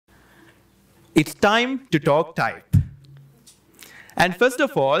It's time to talk type. And first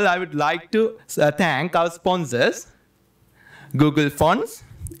of all, I would like to thank our sponsors, Google Fonts,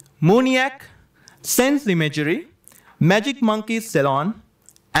 Mooniac, Sense Imagery, Magic Monkey Salon,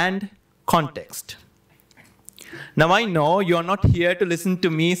 and Context. Now I know you're not here to listen to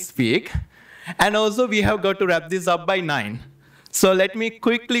me speak, and also we have got to wrap this up by 9. So let me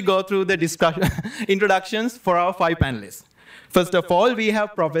quickly go through the introductions for our 5 panelists. First of all, we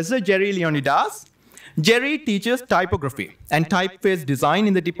have Professor Jerry Leonidas. Jerry teaches typography and typeface design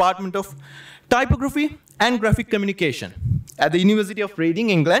in the Department of Typography and Graphic Communication at the University of Reading,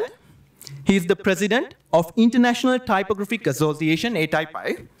 England. He is the president of International Typographic Association,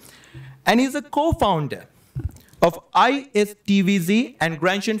 ATypI, and is a co-founder of ISTVZ and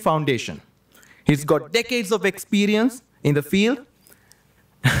Grantian Foundation. He's got decades of experience in the field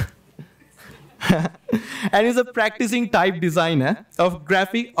and is a practicing type designer of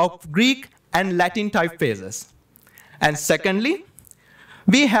Greek and Latin typefaces. And secondly,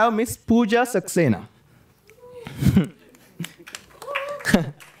 we have Miss Pooja Saxena.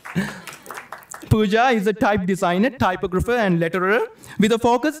 Pooja is a type designer, typographer, and letterer with a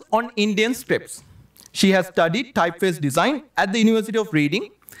focus on Indian scripts. She has studied typeface design at the University of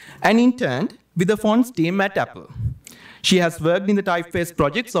Reading and interned with the fonts team at Apple. She has worked in the typeface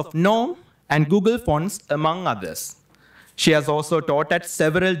projects of GNOME and Google Fonts, among others. She has also taught at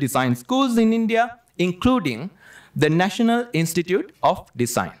several design schools in India, including the National Institute of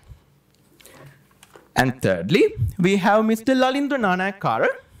Design. And thirdly, we have Mr. Lalindra Nanayakkara.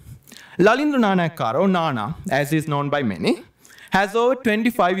 Lalindra Nanayakkara, or Nana, as is known by many, has over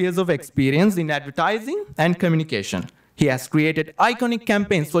 25 years of experience in advertising and communication. He has created iconic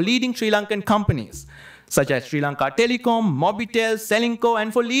campaigns for leading Sri Lankan companies, such as Sri Lanka Telecom, Mobitel, Selinco,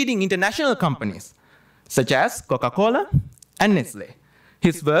 and for leading international companies, such as Coca-Cola and Nestle.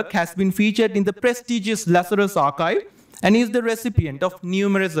 His work has been featured in the prestigious Lazarus Archive and is the recipient of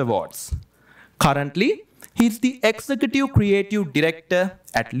numerous awards. Currently, he is the Executive Creative Director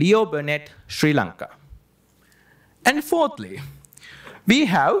at Leo Burnett, Sri Lanka. And fourthly, we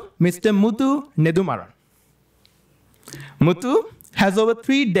have Mr. Muthu Nedumaran. Muthu has over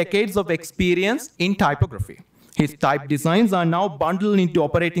 3 decades of experience in typography. His type designs are now bundled into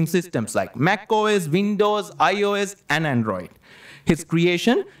operating systems like macOS, Windows, iOS, and Android. His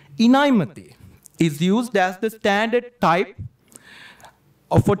creation, Inaimati, is used as the standard type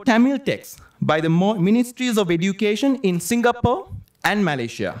for Tamil text by the Ministries of Education in Singapore and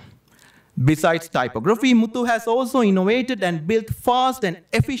Malaysia. Besides typography, Muthu has also innovated and built fast and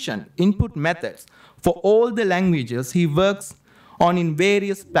efficient input methods for all the languages he works on in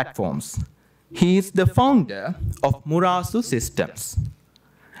various platforms. He is the founder of Murasu Systems.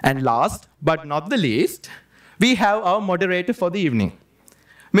 And last but not the least, we have our moderator for the evening,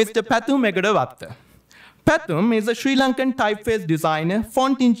 Mr. Pathum Megadawatta. Pathum is a Sri Lankan typeface designer,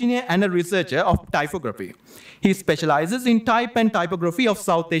 font engineer, and a researcher of typography. He specializes in type and typography of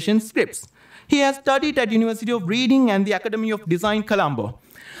South Asian scripts. He has studied at University of Reading and the Academy of Design, Colombo.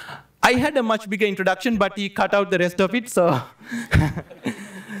 I had a much bigger introduction, but he cut out the rest of it, so...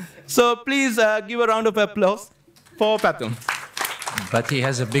 So please give a round of applause for Pathum. But he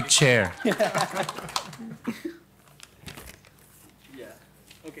has a big chair. Yeah,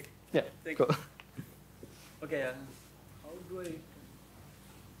 okay. Yeah, thank you. Okay, how do I...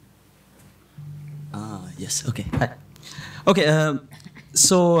 Yes, okay. Hi. Okay,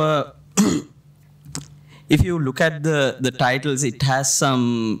 if you look at the titles, it has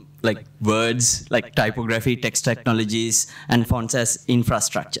some like words like typography, text technologies, and fonts as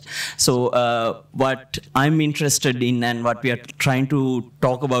infrastructure. So what I'm interested in and what we are trying to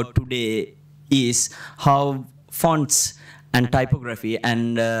talk about today is how fonts and typography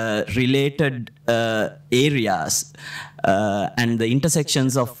and related areas and the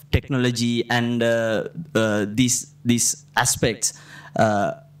intersections of technology and these aspects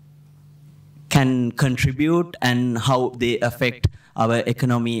can contribute and how they affect our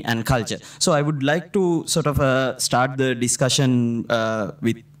economy and culture. So I would like to sort of start the discussion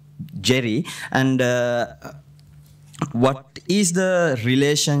with Jerry. And what is the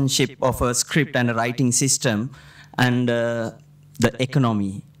relationship of a script and a writing system and the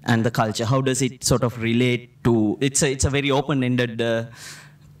economy and the culture? How does it sort of relate to? It's a very open-ended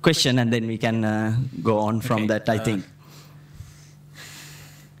question, and then we can go on from that, I think.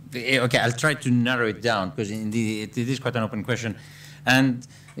 Okay, I'll try to narrow it down, because indeed it is quite an open question. And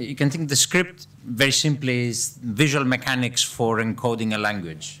you can think the script, very simply, is visual mechanics for encoding a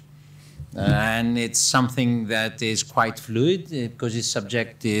language. And it's something that is quite fluid, because it's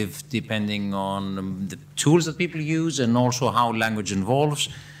subjective depending on the tools that people use and also how language evolves.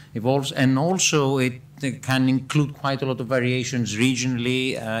 evolves, and also it can include quite a lot of variations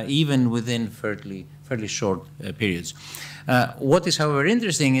regionally, even within fairly short periods. What is, however,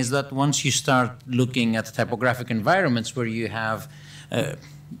 interesting is that once you start looking at typographic environments where you have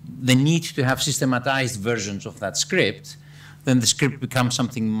the need to have systematized versions of that script, then the script becomes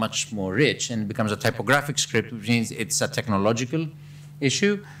something much more rich and becomes a typographic script, which means it's a technological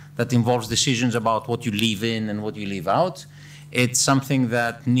issue that involves decisions about what you leave in and what you leave out. It's something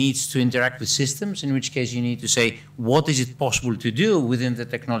that needs to interact with systems, in which case you need to say, what is it possible to do within the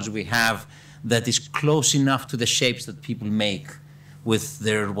technology we have that is close enough to the shapes that people make with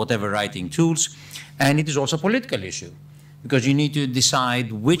their whatever writing tools. And it is also a political issue, because you need to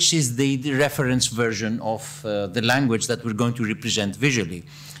decide which is the reference version of the language that we're going to represent visually.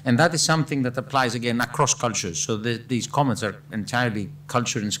 And that is something that applies, again, across cultures. So these comments are entirely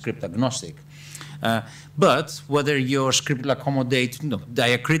culture and script agnostic. But whether your script will accommodate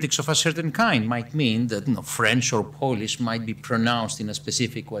diacritics of a certain kind might mean that French or Polish might be pronounced in a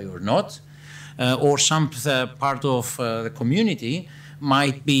specific way or not, or some part of the community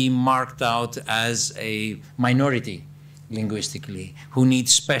might be marked out as a minority linguistically, who need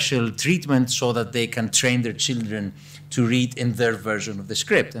special treatment so that they can train their children to read in their version of the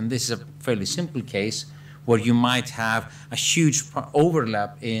script. And this is a fairly simple case where you might have a huge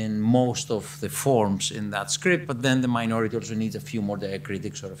overlap in most of the forms in that script, but then the minority also needs a few more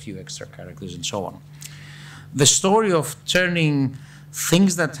diacritics or a few extra characters and so on. The story of turning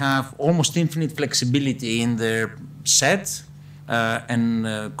things that have almost infinite flexibility in their set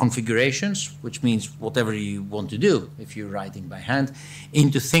and configurations, which means whatever you want to do if you're writing by hand,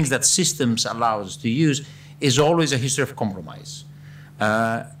 into things that systems allow us to use, is always a history of compromise.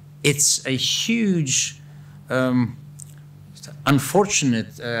 It's a huge,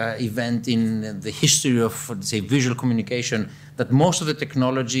 unfortunate event in the history of, let's say, visual communication, that most of the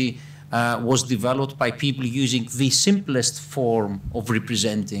technology was developed by people using the simplest form of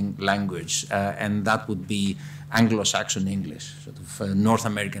representing language, and that would be Anglo-Saxon English, sort of North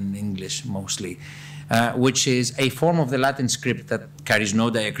American English mostly, which is a form of the Latin script that carries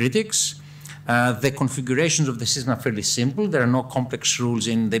no diacritics. The configurations of the system are fairly simple. There are no complex rules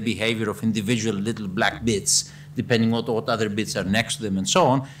in the behavior of individual little black bits, depending on what other bits are next to them and so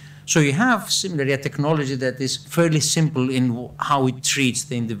on. So you have similarly a technology that is fairly simple in how it treats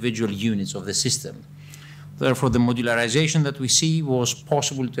the individual units of the system. Therefore, the modularization that we see was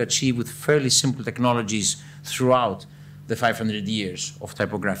possible to achieve with fairly simple technologies throughout the 500 years of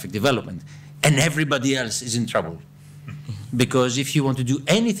typographic development. And everybody else is in trouble. Because if you want to do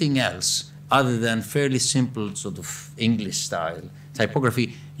anything else other than fairly simple sort of English style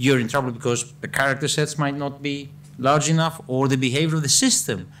typography, you're in trouble because the character sets might not be large enough, or the behavior of the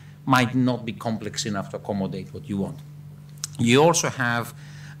system might not be complex enough to accommodate what you want. You also have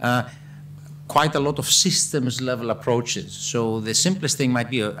quite a lot of systems level approaches. So the simplest thing might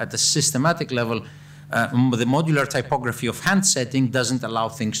be at the systematic level, the modular typography of hand setting doesn't allow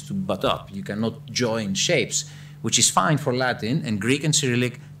things to butt up. You cannot join shapes, which is fine for Latin, and Greek and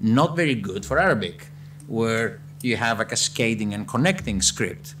Cyrillic, not very good for Arabic, where you have a cascading and connecting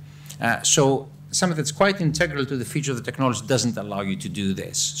script. So something that's quite integral to the feature of the technology doesn't allow you to do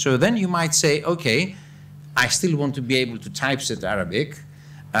this. So then you might say, okay, I still want to be able to typeset Arabic.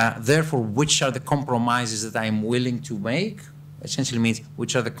 Therefore, which are the compromises that I'm willing to make? Essentially means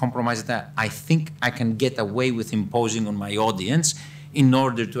which are the compromises that I think I can get away with imposing on my audience in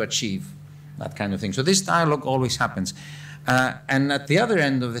order to achieve that kind of thing. So this dialogue always happens. And at the other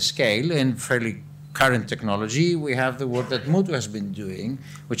end of the scale, in fairly current technology, we have the work that Mutu has been doing,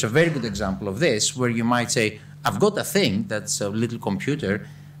 which is a very good example of this, where you might say, I've got a thing that's a little computer.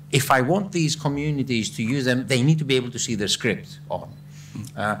 If I want these communities to use them, they need to be able to see their script on.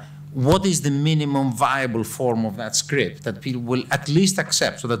 What is the minimum viable form of that script that people will at least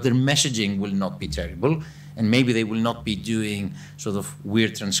accept so that their messaging will not be terrible, and maybe they will not be doing sort of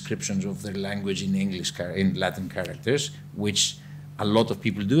weird transcriptions of their language in English, in Latin characters, which a lot of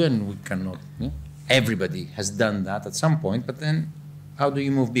people do, and we cannot. Everybody has done that at some point, but then how do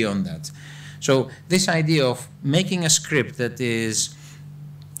you move beyond that? So this idea of making a script that is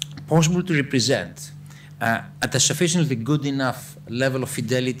possible to represent at a sufficiently good enough level of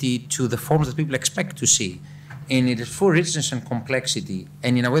fidelity to the forms that people expect to see, in its full richness and complexity,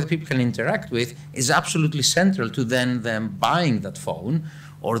 and in a way that people can interact with, is absolutely central to then them buying that phone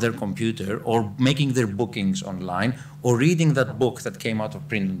or their computer, or making their bookings online, or reading that book that came out of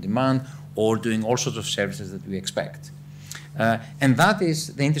print on demand, or doing all sorts of services that we expect. And that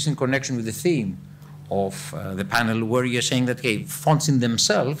is the interesting connection with the theme of the panel, where you're saying that, okay, fonts in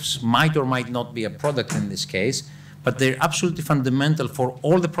themselves might or might not be a product in this case, but they're absolutely fundamental for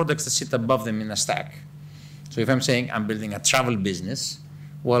all the products that sit above them in a stack. So if I'm saying I'm building a travel business,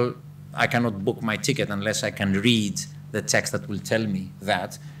 well, I cannot book my ticket unless I can read the text that will tell me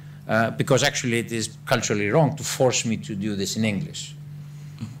that, because actually it is culturally wrong to force me to do this in English.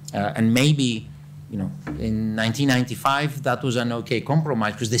 And maybe, in 1995, that was an okay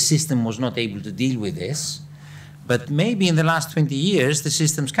compromise because the system was not able to deal with this. But maybe in the last 20 years, the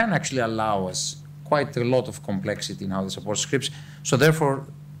systems can actually allow us quite a lot of complexity in how they support scripts. So therefore,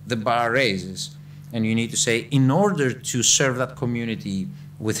 the bar raises. And you need to say, in order to serve that community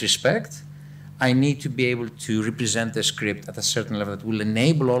with respect, I need to be able to represent the script at a certain level that will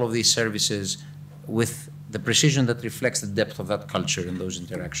enable all of these services with the precision that reflects the depth of that culture and those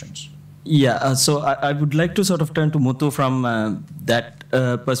interactions. Yeah, so I would like to sort of turn to Muthu from that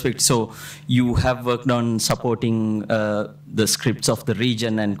perspective. So you have worked on supporting the scripts of the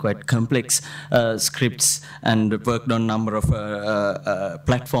region and quite complex scripts, and worked on a number of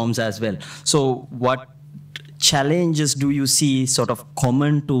platforms as well. So what challenges do you see sort of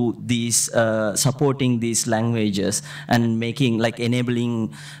common to these supporting these languages and making, like,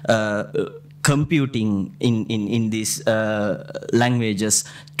 enabling computing in these languages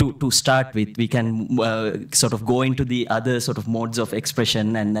to start with? We can sort of go into the other sort of modes of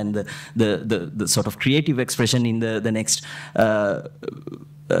expression and then the sort of creative expression in the next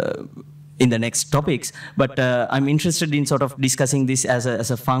in the next topics, but I'm interested in sort of discussing this as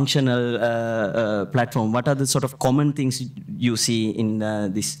a functional platform. What are the sort of common things you see in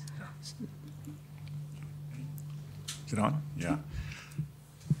this? Is it on? Yeah.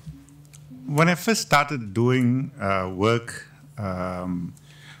 When I first started doing work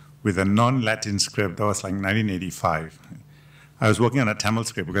with a non-Latin script, that was like 1985. I was working on a Tamil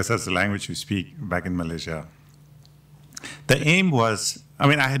script because that's the language we speak back in Malaysia. The aim was, I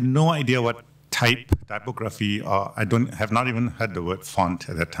mean, I had no idea what typography, or have not even heard the word font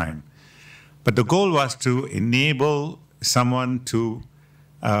at that time. But the goal was to enable someone to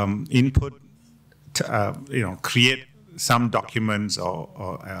input, create some documents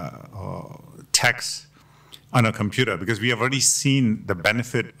or text on a computer, because we have already seen the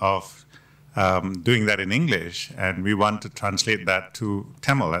benefit of doing that in English, and we want to translate that to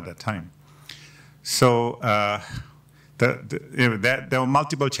Tamil at that time. So there were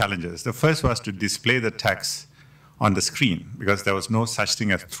multiple challenges. The first was to display the text on the screen, because there was no such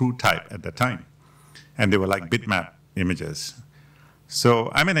thing as through type at the time, and they were like bitmap images.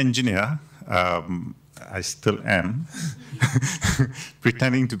 So I'm an engineer. I still am,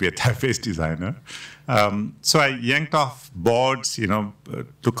 pretending to be a typeface designer. So I yanked off boards,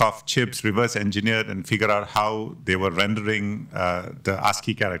 took off chips, reverse engineered, and figured out how they were rendering the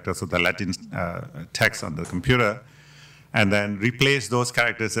ASCII characters, so the Latin text on the computer, and then replaced those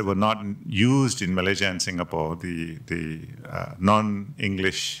characters that were not used in Malaysia and Singapore, the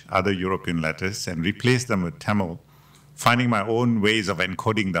non-English other European letters, and replaced them with Tamil, finding my own ways of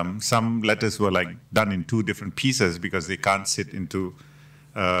encoding them. Some letters were like done in 2 different pieces because they can't sit into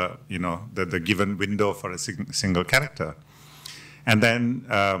the given window for a single character. And then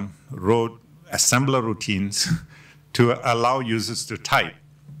wrote assembler routines to allow users to type.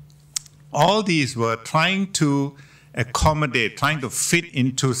 All these were trying to accommodate, trying to fit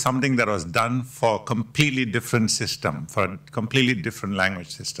into something that was done for a completely different system, for a completely different language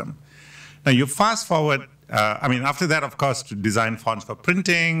system. Now you fast forward, after that, of course, to design fonts for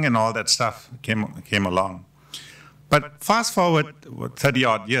printing and all that stuff came along. But fast forward 30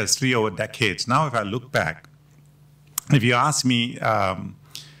 odd years, 3 over decades. Now, if I look back, if you ask me,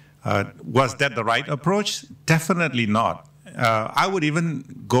 was that the right approach? Definitely not. I would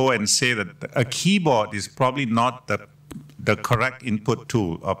even go and say that a keyboard is probably not the correct input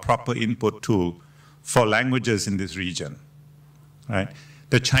tool or proper input tool for languages in this region, right?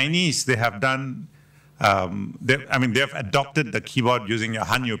 The Chinese, they have done, they have adopted the keyboard using a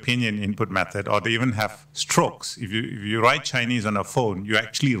Hanyu Pinyin input method, or they even have strokes. If you write Chinese on a phone, you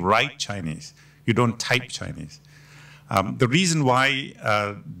actually write Chinese. You don't type Chinese. The reason why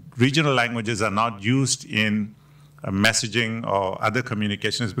regional languages are not used in messaging or other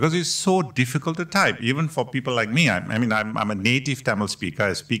communication is because it's so difficult to type, even for people like me. I'm a native Tamil speaker.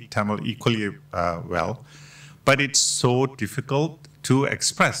 I speak Tamil equally well, but it's so difficult to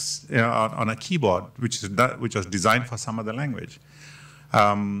express on a keyboard, which was designed for some other language.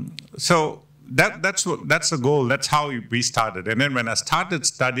 So that's the goal. That's how we started. And then when I started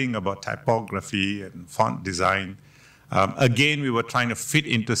studying about typography and font design, again, we were trying to fit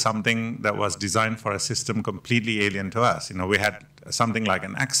into something that was designed for a system completely alien to us. We had something like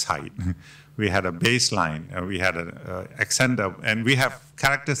an X height. We had a baseline. We had an accenter. And we have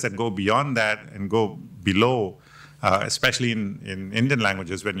characters that go beyond that and go below especially in Indian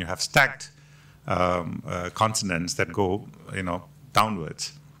languages when you have stacked consonants that go,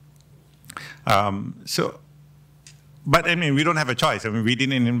 downwards. But I mean, we don't have a choice. I mean, we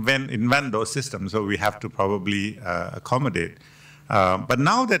didn't invent those systems, so we have to probably accommodate. But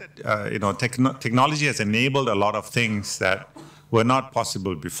now that technology has enabled a lot of things that were not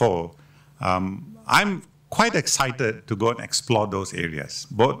possible before, I'm quite excited to go and explore those areas,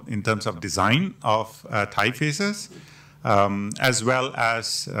 both in terms of design of typefaces, as well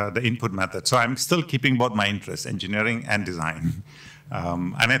as the input method. So I'm still keeping both my interests, engineering and design.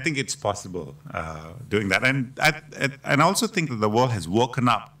 And I think it's possible doing that. And I also think that the world has woken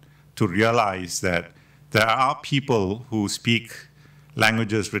up to realize that there are people who speak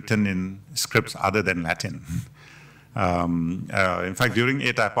languages written in scripts other than Latin. In fact, during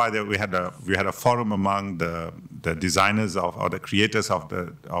ATAPA, we had a forum among the designers or the creators of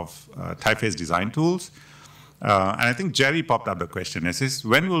typeface design tools. And I think Jerry popped up the question. It says,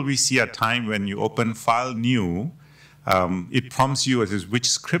 when will we see a time when you open file new, it prompts you as which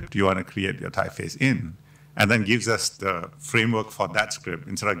script you want to create your typeface in, and then gives us the framework for that script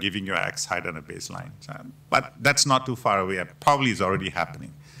instead of giving you an X height and a baseline. But that's not too far away. It probably is already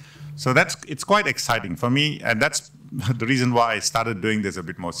happening. So it's quite exciting for me, and that's the reason why I started doing this a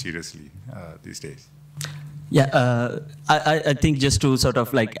bit more seriously these days. Yeah, I think just to sort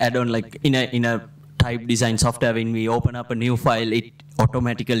of like add on, like in a type design software, when we open up a new file, it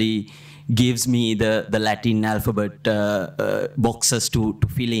automatically gives me the Latin alphabet boxes to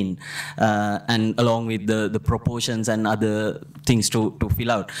fill in, and along with the proportions and other things to fill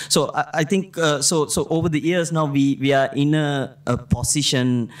out. So I think so over the years now we are in a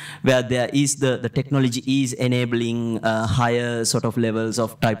position where there is the technology is enabling higher sort of levels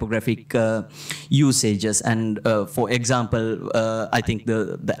of typographic usages. And for example, I think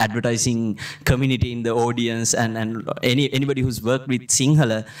the advertising community in the audience and anybody who's worked with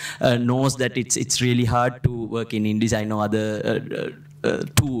Sinhala knows that it's really hard to work in InDesign or other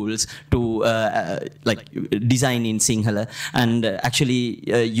tools to like design in Sinhala, and actually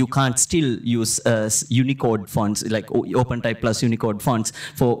you can't still use Unicode fonts like OpenType plus Unicode fonts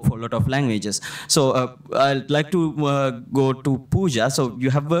for a lot of languages. So I'd like to go to Pooja. So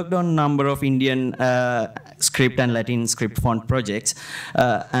you have worked on a number of Indian script and Latin script font projects,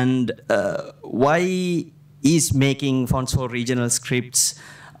 and why is making fonts for regional scripts,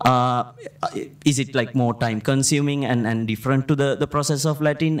 is it like more time consuming and different to the process of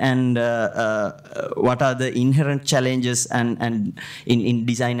Latin, and what are the inherent challenges and in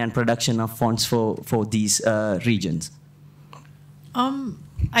design and production of fonts for these regions?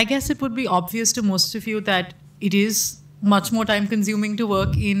 I guess it would be obvious to most of you that it is much more time consuming to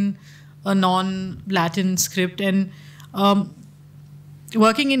work in a non-Latin script, and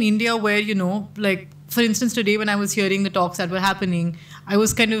working in India where, like for instance today when I was hearing the talks that were happening, I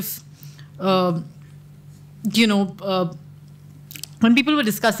was kind of, when people were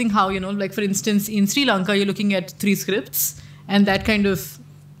discussing how, like for instance, in Sri Lanka, you're looking at 3 scripts, and that kind of,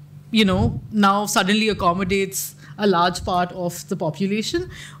 now suddenly accommodates a large part of the population.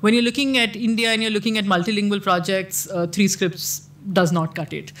 When you're looking at India and you're looking at multilingual projects, 3 scripts does not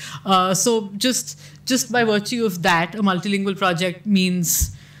cut it. So just by virtue of that, a multilingual project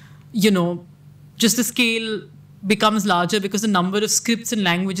means, just the scale becomes larger because the number of scripts and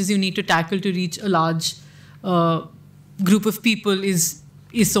languages you need to tackle to reach a large group of people is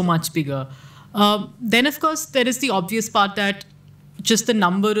so much bigger. Then, of course, there is the obvious part that just the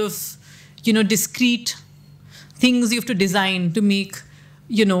number of, discrete things you have to design to make,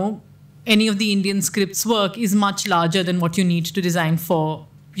 any of the Indian scripts work is much larger than what you need to design for,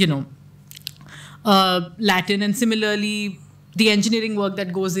 Latin. And similarly, the engineering work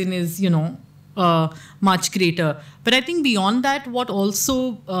that goes in is, much greater. But I think beyond that, what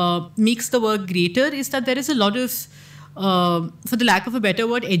also makes the work greater is that there is a lot of, for the lack of a better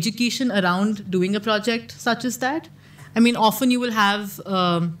word, education around doing a project such as that. I mean, often you will have,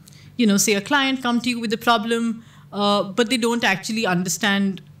 say a client come to you with a problem, but they don't actually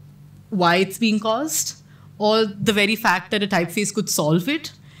understand why it's being caused, or the very fact that a typeface could solve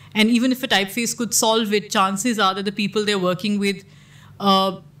it. And even if a typeface could solve it, chances are that the people they're working with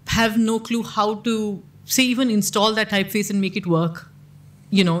have no clue how to, say, even install that typeface and make it work,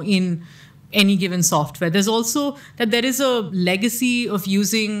 in any given software. There's also that there is a legacy of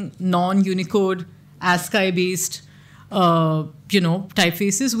using non-Unicode ASCII-based,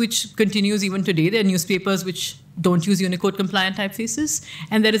 typefaces, which continues even today. There are newspapers which don't use Unicode-compliant typefaces,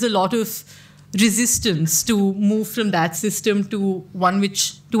 and there is a lot of resistance to move from that system to one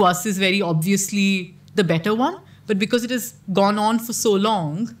which, to us, is very obviously the better one. But because it has gone on for so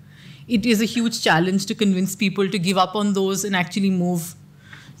long, it is a huge challenge to convince people to give up on those and actually move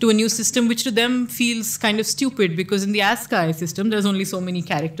to a new system, which to them feels kind of stupid, because in the ASCII system, there's only so many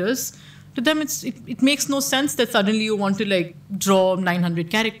characters. To them, it makes no sense that suddenly you want to like draw 900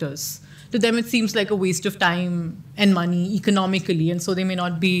 characters. To them, it seems like a waste of time and money economically, and so they may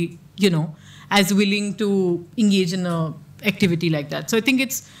not be, as willing to engage in a activity like that. So I think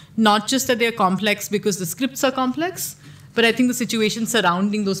it's not just that they're complex because the scripts are complex, but I think the situation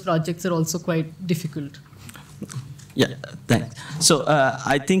surrounding those projects are also quite difficult. Yeah, thanks. So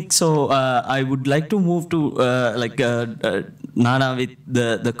I think so. I would like to move to Nana with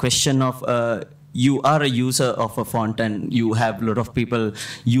the question of you are a user of a font and you have a lot of people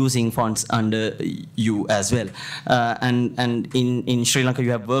using fonts under you as well. And in Sri Lanka,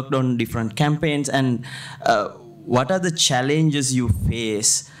 you have worked on different campaigns. And what are the challenges you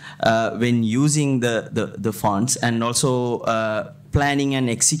face when using the fonts, and also planning and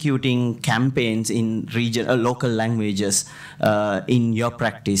executing campaigns in local languages in your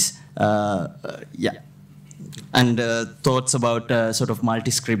practice? And thoughts about sort of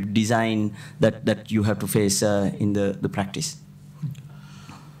multi-script design that you have to face in the practice.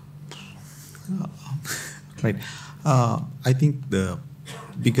 Right. I think the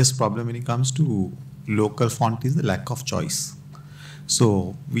biggest problem when it comes to local font is the lack of choice.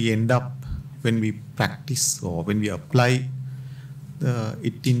 So we end up, when we practice or when we apply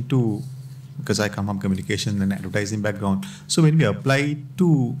it into, because I come from communication and advertising background, so when we apply it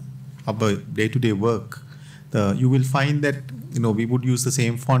to our day-to-day work, you will find that we would use the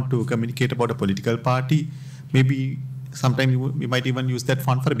same font to communicate about a political party. Maybe sometimes we might even use that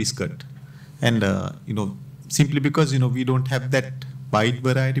font for a biscuit, and simply because we don't have that wide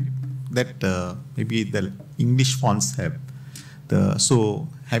variety that maybe the English fonts have.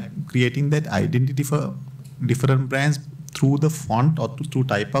 Creating that identity for different brands through the font or through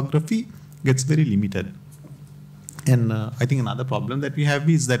typography gets very limited. And I think another problem that we have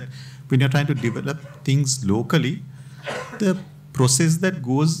is that when you're trying to develop things locally, the process that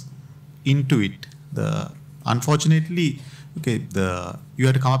goes into it, unfortunately, you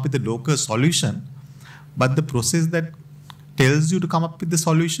have to come up with a local solution, but the process that tells you to come up with the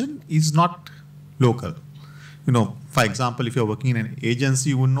solution is not local. For example, if you're working in an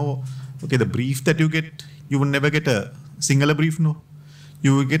agency, you would know, the brief that you get, you will never get a singular brief, no.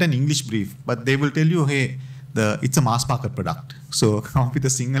 You will get an English brief, but they will tell you, hey, it's a mass market product. So come up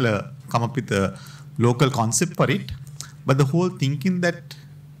with a local concept for it. But the whole thinking that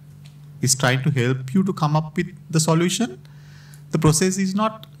is trying to help you to come up with the solution, the process is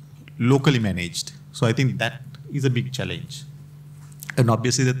not locally managed. So I think that is a big challenge. And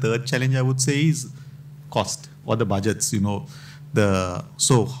obviously the third challenge I would say is cost or the budgets,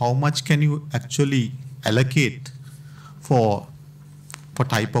 so how much can you actually allocate for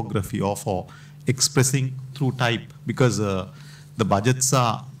typography or for expressing through type, because the budgets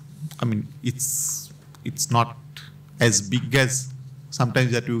are, it's not as big as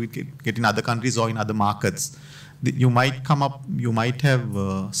sometimes that you get in other countries or in other markets. You might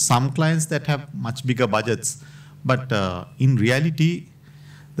have some clients that have much bigger budgets, but in reality,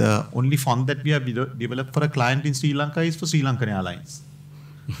 the only font that we have developed for a client in Sri Lanka is for Sri Lankan Airlines,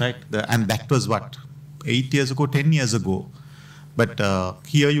 right? And that was 8 years ago, 10 years ago. But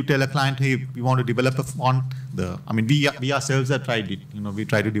here you tell a client, hey, we want to develop a font. We ourselves have tried it. We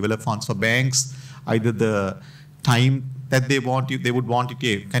try to develop fonts for banks. Either the time that they would want it,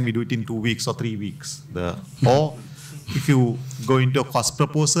 hey, can we do it in 2 weeks or 3 weeks? Or if you go into a cost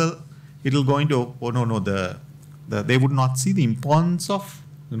proposal, it'll go into, they would not see the importance of,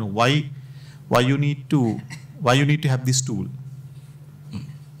 why you need to have this tool.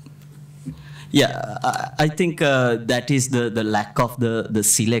 Yeah, I think that is the lack of the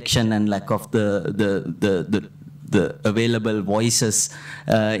selection and lack of the available voices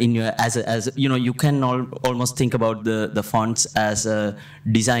in your as you can almost think about the fonts as a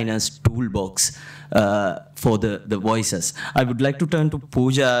designer's toolbox for the voices. I would like to turn to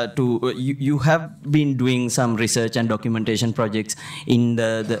Pooja. You have been doing some research and documentation projects in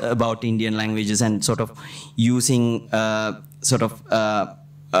about Indian languages and sort of using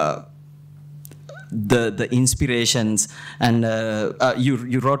the inspirations, and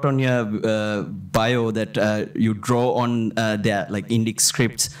you wrote on your bio that you draw on their Indic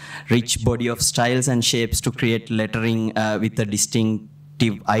scripts, rich body of styles and shapes to create lettering with a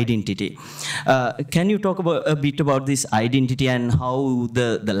distinctive identity. Can you talk a bit about this identity and how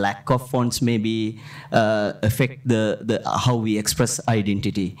the lack of fonts maybe affect how we express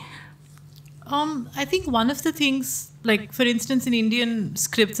identity? I think one of the things, for instance, in Indian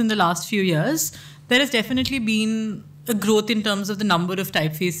scripts in the last few years, there has definitely been a growth in terms of the number of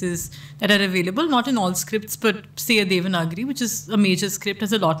typefaces that are available, not in all scripts, but say a Devanagari, which is a major script,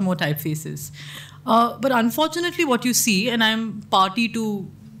 has a lot more typefaces. But unfortunately, what you see, and I'm party to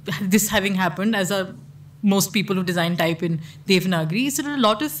this having happened, as are most people who design type in Devanagari, is that a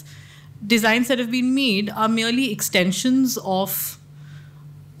lot of designs that have been made are merely extensions of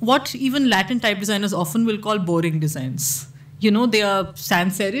what even Latin type designers often will call boring designs. You know, they are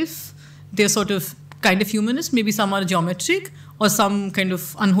sans serif, they're sort of kind of humanist, maybe some are geometric or some kind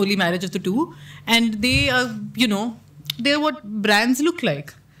of unholy marriage of the two. And they are, you know, they're what brands look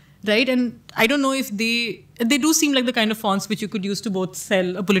like, right? And I don't know if they do seem like the kind of fonts which you could use to both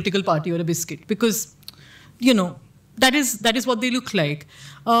sell a political party or a biscuit, because, you know, that is what they look like.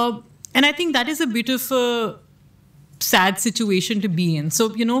 And I think that is a bit of a sad situation to be in.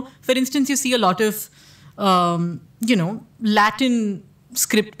 So, you know, for instance, you see a lot of, you know, Latin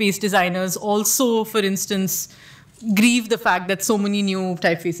script-based designers also, for instance, grieve the fact that so many new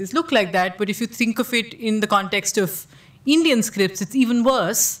typefaces look like that. But if you think of it in the context of Indian scripts, it's even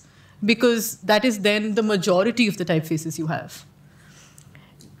worse, because that is then the majority of the typefaces you have.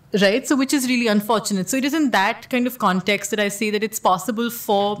 Right? So which is really unfortunate. So it is in that kind of context that I say that it's possible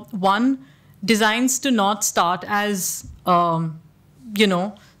for, one, designs to not start as, you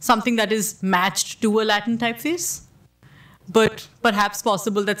know, something that is matched to a Latin typeface, but perhaps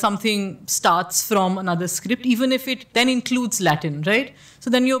possible that something starts from another script, even if it then includes Latin, right? So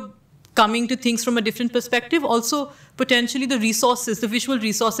then you're coming to things from a different perspective. Also, potentially the resources, the visual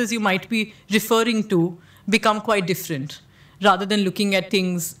resources you might be referring to become quite different, rather than looking at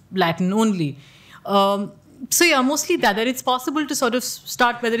things Latin only. So yeah, mostly that it's possible to sort of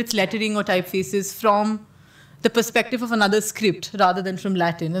start, whether it's lettering or typefaces, from the perspective of another script rather than from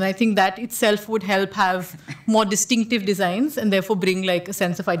Latin. And I think that itself would help have more distinctive designs and therefore bring like a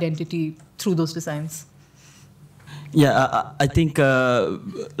sense of identity through those designs. Yeah, I think a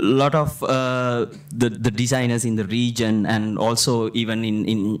lot of the designers in the region, and also even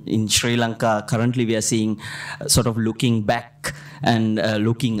in Sri Lanka, currently we are seeing sort of looking back and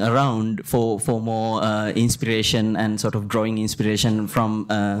looking around for more inspiration and sort of drawing inspiration from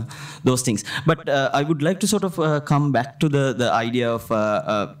those things. But I would like to sort of come back to the idea of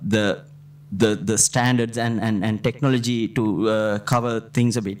the standards and technology to cover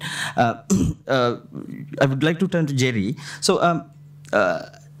things a bit. I would like to turn to Jerry. So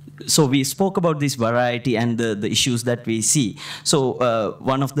we spoke about this variety and the issues that we see. So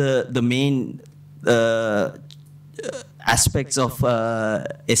one of the main aspects of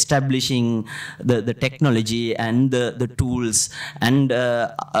establishing the technology and the tools and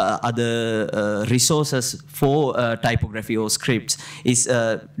other resources for typography or scripts is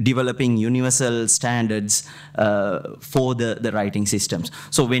developing universal standards for the writing systems.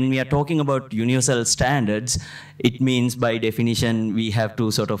 So when we are talking about universal standards, it means by definition we have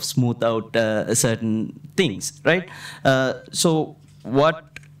to sort of smooth out certain things, right?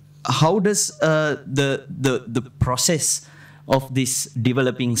 How does the process of this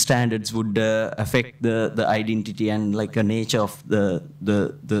developing standards would affect the identity and like a nature of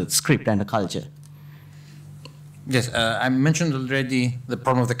the script and the culture? Yes, I mentioned already the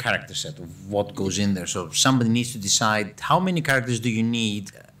problem of the character set, of what goes in there. So somebody needs to decide how many characters do you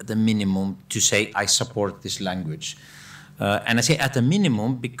need at the minimum to say, I support this language. And I say at a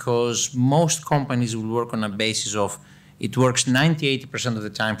minimum because most companies will work on a basis of it works 98% of the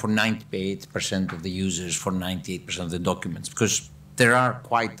time for 98% of the users for 98% of the documents, because there are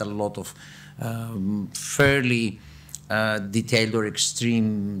quite a lot of fairly detailed or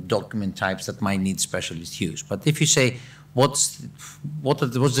extreme document types that might need specialist use. But if you say, what's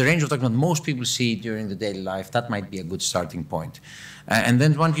the range of document most people see during the daily life, that might be a good starting point. And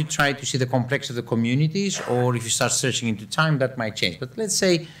then once you try to see the complexity of the communities, or if you start searching into time, that might change. But let's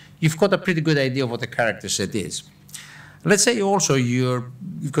say you've got a pretty good idea of what the character set is. Let's say also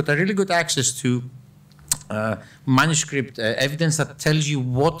you've got a really good access to manuscript evidence that tells you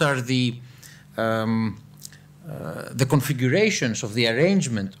what are the configurations of the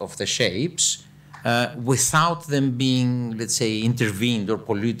arrangement of the shapes without them being, let's say, intervened or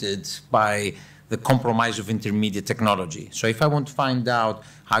polluted by the compromise of intermediate technology. So if I want to find out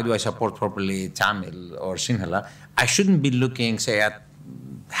how do I support properly Tamil or Sinhala, I shouldn't be looking, say, at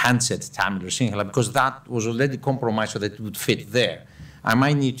handset Tamil or Sinhala, because that was already compromised so that it would fit there. I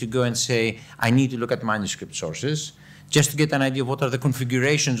might need to go and say, I need to look at manuscript sources just to get an idea of what are the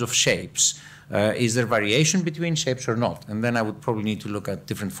configurations of shapes. Is there variation between shapes or not? And then I would probably need to look at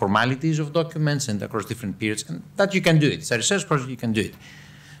different formalities of documents and across different periods, and that you can do it. It's a research project, you can do it.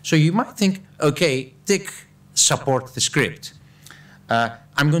 So you might think, okay, tick, support the script.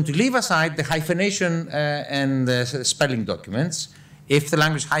 I'm going to leave aside the hyphenation and the spelling documents. If the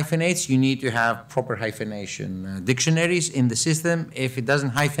language hyphenates, you need to have proper hyphenation dictionaries in the system. If it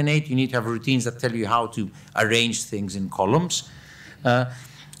doesn't hyphenate, you need to have routines that tell you how to arrange things in columns.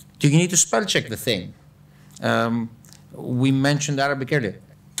 Do you need to spell check the thing? We mentioned Arabic earlier.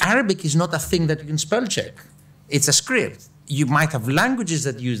 Arabic is not a thing that you can spell check. It's a script. You might have languages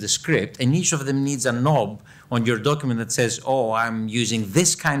that use the script, and each of them needs a knob on your document that says, oh, I'm using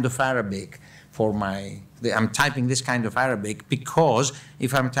this kind of Arabic for I'm typing this kind of Arabic because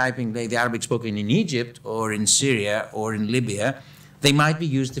if I'm typing the Arabic spoken in Egypt or in Syria or in Libya, they might be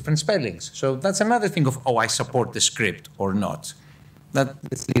used different spellings. So that's another thing of, oh, I support the script or not.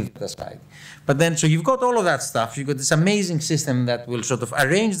 Let's leave that aside. But then, so you've got all of that stuff. You've got this amazing system that will sort of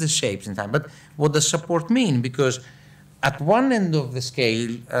arrange the shapes in time. But what does support mean? Because at one end of the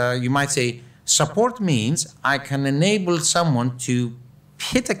scale, you might say, support means I can enable someone to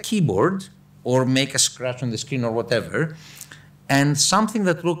hit a keyboard or make a scratch on the screen or whatever, and something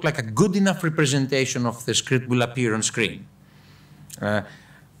that looked like a good enough representation of the script will appear on screen.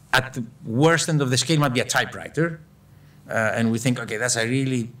 At the worst end of the scale might be a typewriter, and we think, okay, that's a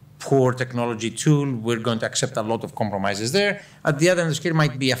really poor technology tool. We're going to accept a lot of compromises there. At the other end of the scale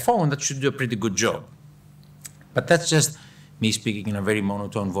might be a phone that should do a pretty good job. But that's just me speaking in a very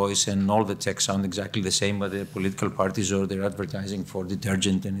monotone voice, and all the texts sound exactly the same by the political parties or they're advertising for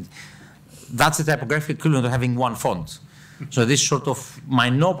detergent. And that's the typographic equivalent of having one font. So this sort of, my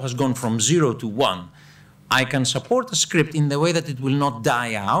knob has gone from 0 to 1. I can support a script in the way that it will not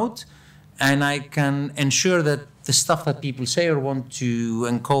die out, and I can ensure that the stuff that people say or want to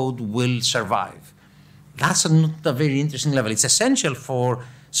encode will survive. That's not a very interesting level. It's essential for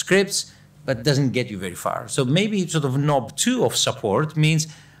scripts, but doesn't get you very far. So maybe sort of knob 2 of support means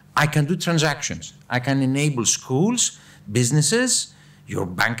I can do transactions. I can enable schools, businesses, your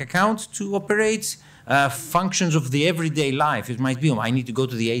bank account to operate, functions of the everyday life. It might be, I need to go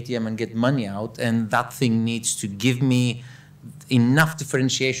to the ATM and get money out, and that thing needs to give me enough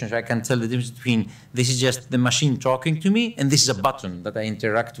differentiation so I can tell the difference between this is just the machine talking to me and this is a button that I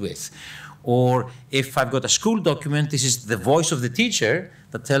interact with. Or if I've got a school document, this is the voice of the teacher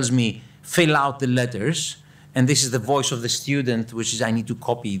that tells me fill out the letters, and this is the voice of the student, which is I need to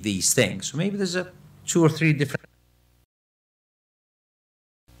copy these things. So maybe there's 2 or 3 different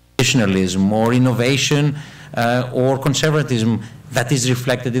traditionalism or innovation or conservatism that is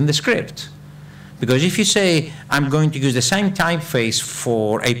reflected in the script. Because if you say, I'm going to use the same typeface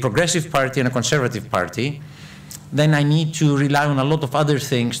for a progressive party and a conservative party, then I need to rely on a lot of other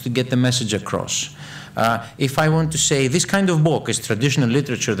things to get the message across. If I want to say this kind of book is traditional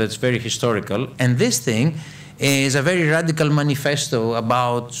literature that's very historical, and this thing is a very radical manifesto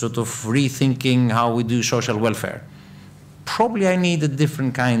about sort of rethinking how we do social welfare, probably I need a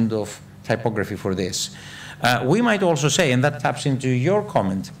different kind of typography for this. We might also say, and that taps into your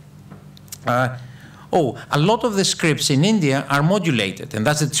comment, a lot of the scripts in India are modulated, and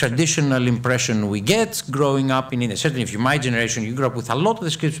that's the traditional impression we get growing up in India. Certainly if you're my generation, you grew up with a lot of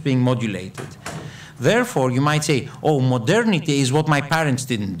the scripts being modulated. Therefore, you might say, modernity is what my parents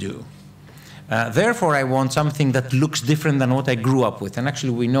didn't do. Therefore, I want something that looks different than what I grew up with. And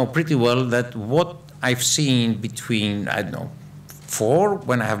actually, we know pretty well that what I've seen between, 4,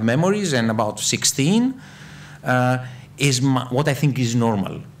 when I have memories, and about 16, is what I think is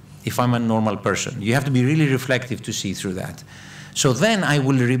normal, if I'm a normal person. You have to be really reflective to see through that. So then I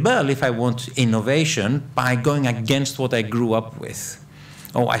will rebel if I want innovation by going against what I grew up with.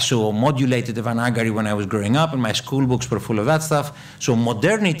 I saw modulated Devanagari when I was growing up, and my school books were full of that stuff. So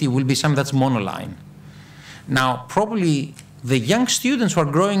modernity will be something that's monoline. Now, probably the young students who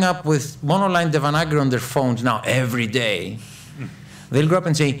are growing up with monoline Devanagari on their phones now every day, they'll grow up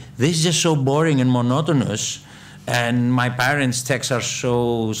and say, this is just so boring and monotonous, and my parents' texts are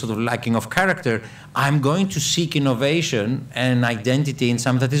so sort of lacking of character. I'm going to seek innovation and identity in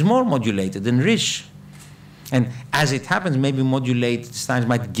something that is more modulated and rich. And as it happens, maybe modulated styles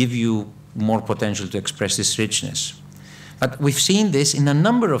might give you more potential to express this richness. But we've seen this in a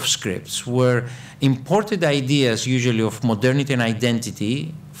number of scripts where imported ideas, usually of modernity and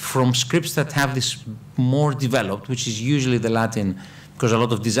identity, from scripts that have this more developed, which is usually the Latin, because a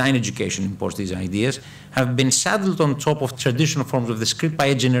lot of design education imports these ideas, have been saddled on top of traditional forms of the script by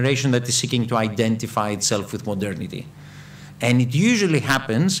a generation that is seeking to identify itself with modernity. And it usually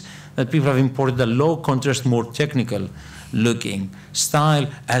happens that people have imported a low contrast, more technical looking style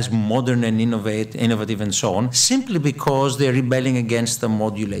as modern and innovative and so on, simply because they're rebelling against the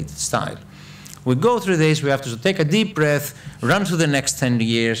modulated style. We go through this, we have to take a deep breath, run through the next 10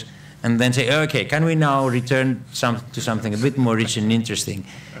 years, and then say, okay, can we now return to something a bit more rich and interesting?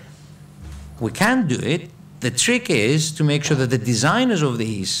 We can do it. The trick is to make sure that the designers of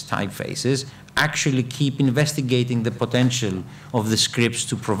these typefaces actually keep investigating the potential of the scripts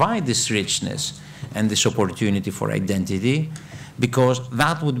to provide this richness and this opportunity for identity, because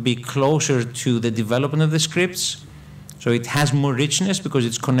that would be closer to the development of the scripts. So it has more richness because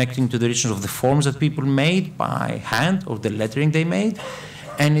it's connecting to the richness of the forms that people made by hand or the lettering they made.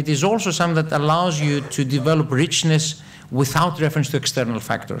 And it is also something that allows you to develop richness without reference to external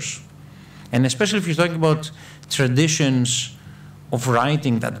factors. And especially if you're talking about traditions of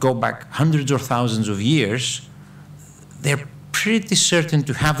writing that go back hundreds or thousands of years, they're pretty certain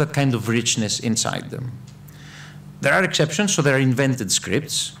to have that kind of richness inside them. There are exceptions, so there are invented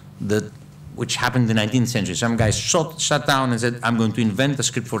scripts which happened in the 19th century. Some guys sat down and said, I'm going to invent a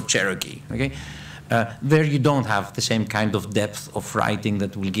script for Cherokee. Okay? There you don't have the same kind of depth of writing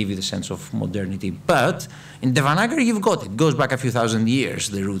that will give you the sense of modernity. But in Devanagari, you've got it. It goes back a few thousand years,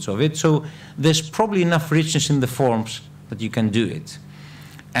 the roots of it. So there's probably enough richness in the forms that you can do it.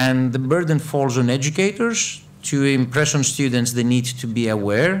 And the burden falls on educators to impress on students the need to be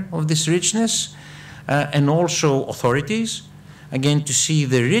aware of this richness, and also authorities, again, to see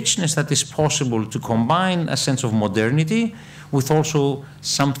the richness that is possible to combine a sense of modernity with also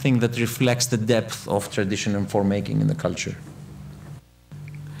something that reflects the depth of tradition and form-making in the culture.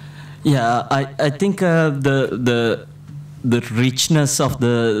 Yeah, I think the richness of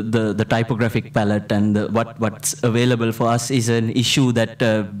the typographic palette and what's available for us is an issue that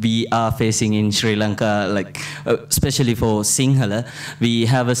we are facing in Sri Lanka, like especially for Sinhala. We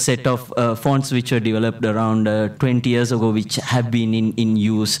have a set of fonts which were developed around 20 years ago, which have been in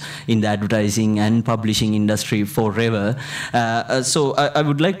use in the advertising and publishing industry forever. So I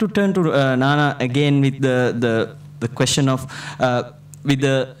would like to turn to Nana again with the question of with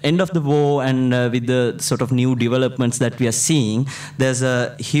the end of the war and with the sort of new developments that we are seeing, there's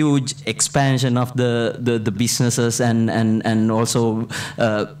a huge expansion of the businesses and also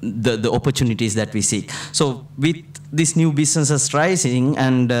the opportunities that we seek. So with these new businesses rising,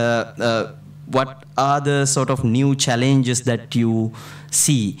 and what are the sort of new challenges that you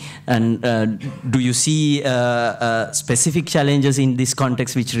see? And do you see specific challenges in this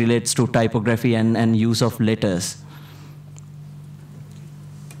context which relates to typography and use of letters?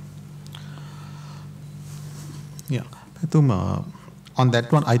 Yeah, on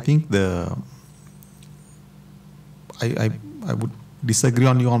that one, I think I would disagree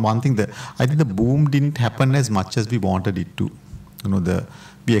on you on one thing. That I think the boom didn't happen as much as we wanted it to.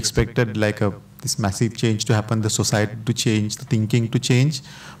 We expected like this massive change to happen, the society to change, the thinking to change,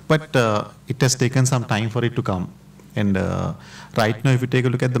 but it has taken some time for it to come. And right now, if you take a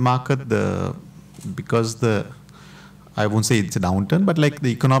look at the market, because I won't say it's a downturn, but like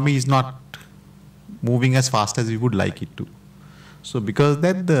the economy is not moving as fast as we would like it to. So because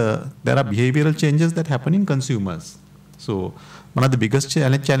that there are behavioral changes that happen in consumers. So one of the biggest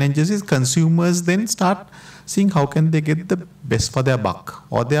challenges is consumers then start seeing how can they get the best for their buck,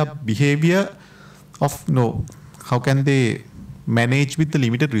 or their behavior of how can they manage with the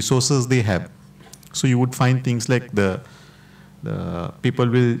limited resources they have. So you would find things like the people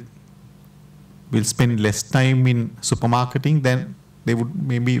will spend less time in supermarketing than they would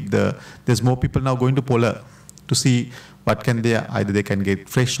there's more people now going to Polar to see what can they, either they can get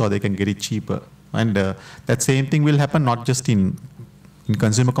fresh or they can get it cheaper. And that same thing will happen not just in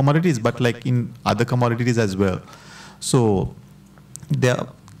consumer commodities, but like in other commodities as well. So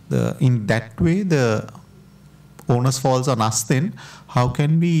in that way, the onus falls on us then. How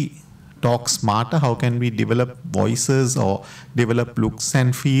can we talk smarter? How can we develop voices or develop looks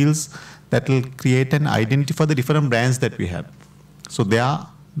and feels that will create an identity for the different brands that we have? So then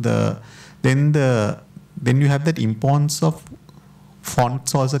you have that importance of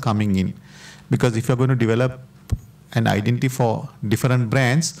fonts also coming in, because if you're going to develop an identity for different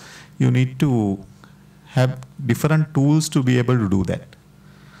brands, you need to have different tools to be able to do that.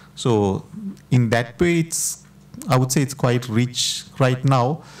 So in that way, I would say it's quite rich right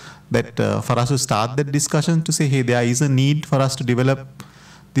now that for us to start that discussion to say, hey, there is a need for us to develop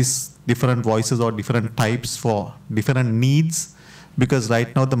these different voices or different types for different needs. Because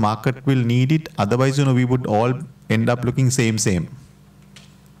right now the market will need it. Otherwise, we would all end up looking same.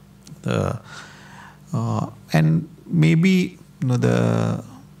 And maybe the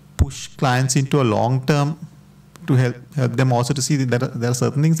push clients into a long term to help them also to see that there are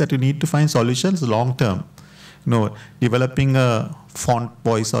certain things that you need to find solutions long term. Developing a font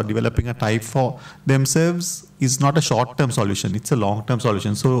voice or developing a type for themselves is not a short term solution. It's a long term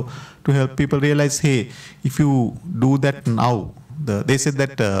solution. So to help people realize, hey, if you do that now, they said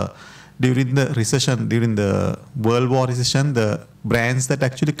that during the recession, during the World War recession, the brands that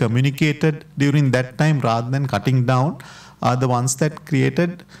actually communicated during that time rather than cutting down are the ones that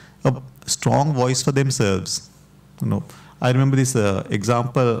created a strong voice for themselves. I remember this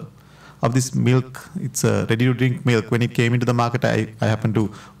example of this milk. It's a ready-to-drink milk. When it came into the market, I happened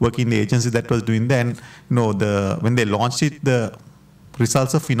to work in the agency that was doing that. And when they launched it, the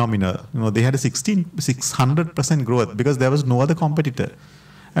results are phenomenal. They had a 600% growth because there was no other competitor.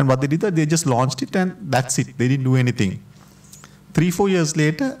 And what they did was they just launched it and that's it. They didn't do anything. 3-4 years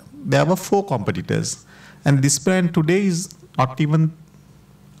later, there were 4 competitors. And this brand today is not even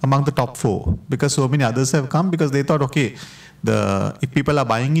among the top 4 because so many others have come because they thought, okay, if people are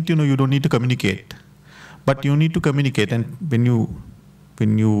buying it, you don't need to communicate. But you need to communicate. And when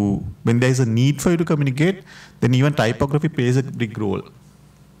there is a need for you to communicate, then even typography plays a big role.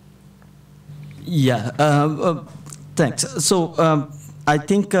 Yeah, thanks. So I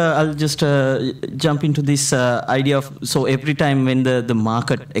think I'll just jump into this idea of, so every time when the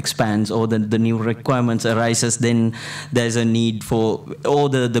market expands or the new requirements arises, then there's a need for, or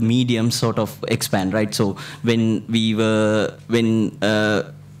the mediums sort of expand, right? So when we were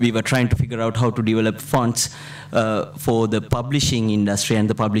trying to figure out how to develop fonts for the publishing industry and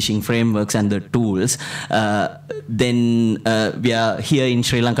the publishing frameworks and the tools, then we are here in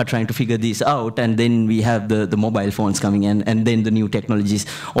Sri Lanka trying to figure this out, and then we have the mobile phones coming in, and then the new technologies,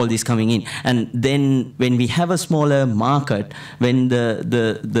 all these coming in. And then when we have a smaller market, when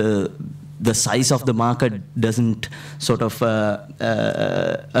the size of the market doesn't sort of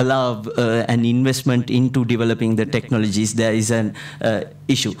allow an investment into developing the technologies, there is an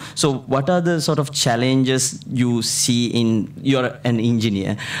issue. So what are the sort of challenges you see in, you're an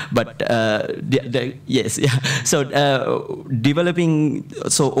engineer, but yes, yeah. So developing,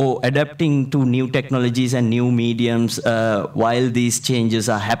 or adapting to new technologies and new mediums while these changes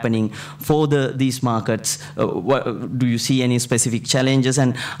are happening for these markets, do you see any specific challenges?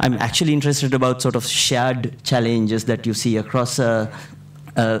 And I'm actually interested about sort of shared challenges that you see across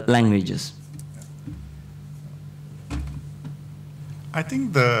languages. I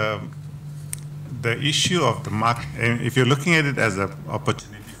think the issue of the market, if you're looking at it as an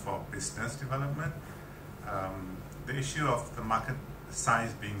opportunity for business development, the issue of the market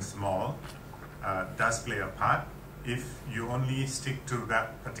size being small does play a part if you only stick to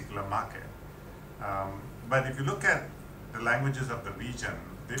that particular market. But if you look at the languages of the region,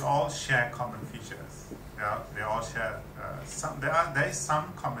 they all share common features. They all share there is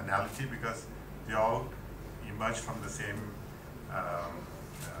some commonality because they all emerge from the same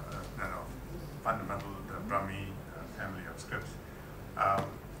fundamental Brahmi family of scripts.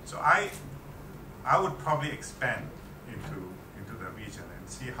 So I would probably expand into the region and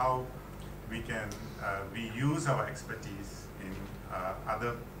see how we can reuse our expertise in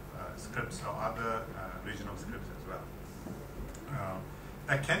other scripts or other regional scripts as well.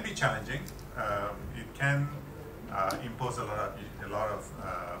 That can be challenging. It can impose a lot of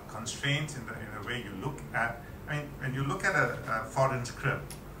constraints in the way you look at. I mean, when you look at a foreign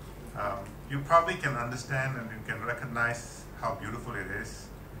script, you probably can understand and you can recognize how beautiful it is,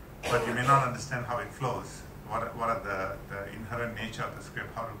 but you may not understand how it flows. What are the inherent nature of the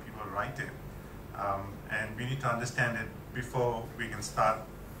script? How do people write it? And we need to understand it before we can start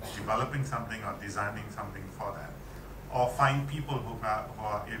developing something or designing something for that, or find people who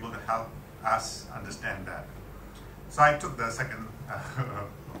are able to help us understand that. So I took the second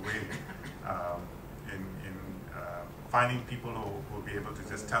way in finding people who will be able to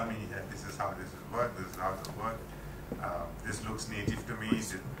just tell me that this is how this will work, this is how it will work. This looks native to me.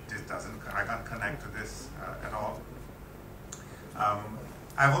 This doesn't. I can't connect to this at all.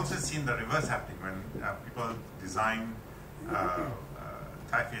 I've also seen the reverse happening when people design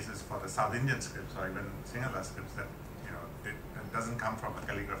typefaces for the South Indian scripts or even Sinhala scripts that it doesn't come from a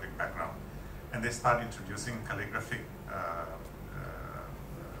calligraphic background, and they start introducing calligraphic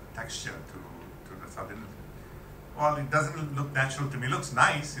texture to the South Indian. Well, it doesn't look natural to me. It looks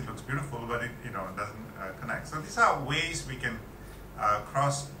nice, it looks beautiful, but it doesn't connect. So these are ways we can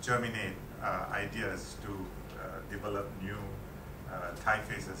cross-germinate ideas to develop new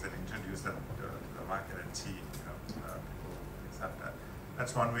typefaces and introduce them to the market and see people accept that.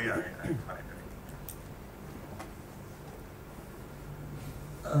 That's one way I try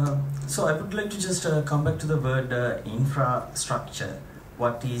doing. So I would like to just come back to the word infrastructure.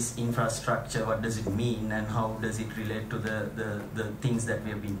 What is infrastructure? What does it mean? And how does it relate to the things that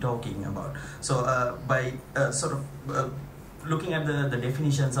we have been talking about? So by sort of looking at the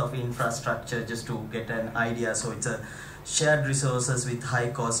definitions of infrastructure, just to get an idea, so it's shared resources with high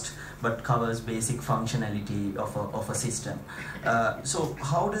cost but covers basic functionality of a system. So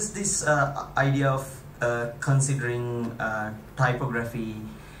how does this idea of considering typography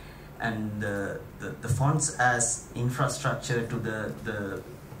and the fonts as infrastructure to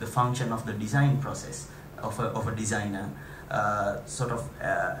the function of the design process of a designer sort of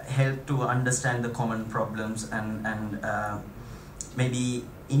help to understand the common problems and maybe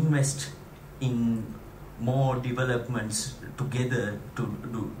invest in more developments together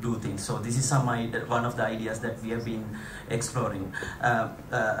to do things. So this is one of the ideas that we have been exploring.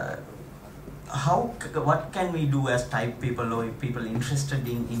 What can we do as type people or people interested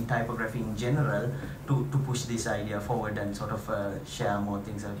in typography in general to push this idea forward and sort of share more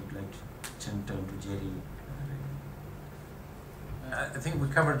things? I would like to turn to Jerry. I think we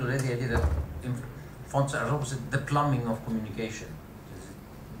covered already the idea that fonts are obviously the plumbing of communication.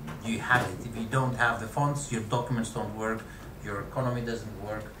 You have it. If you don't have the fonts, your documents don't work, your economy doesn't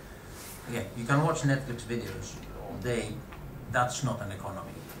work. Yeah, you can watch Netflix videos all day. That's not an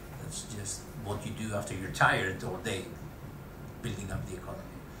economy. That's just what you do after you're tired all day, building up the economy.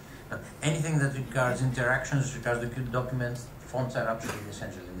 But anything that regards interactions, regards the documents, fonts are absolutely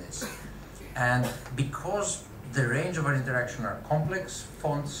essential in this. And because the range of our interaction are complex,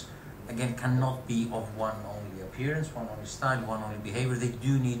 fonts, again, cannot be of one only appearance, one only style, one only behavior. They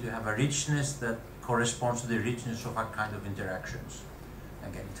do need to have a richness that corresponds to the richness of our kind of interactions.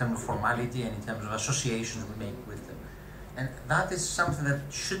 Again, in terms of formality and in terms of associations we make with them. And that is something that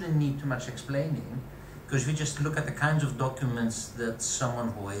shouldn't need too much explaining, because if you just look at the kinds of documents that someone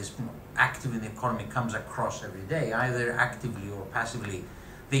who is active in the economy comes across every day, either actively or passively,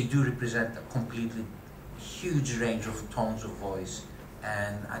 they do represent a completely huge range of tones of voice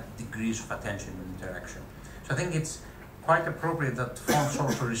and degrees of attention and interaction. So I think it's quite appropriate that fonts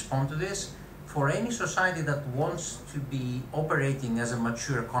also respond to this. For any society that wants to be operating as a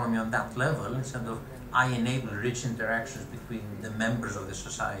mature economy on that level, instead of I enable rich interactions between the members of the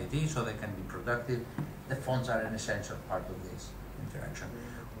society so they can be productive, the fonts are an essential part of this interaction.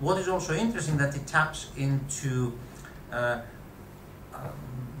 What is also interesting that it taps into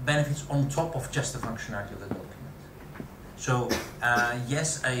benefits on top of just the functionality of the document. So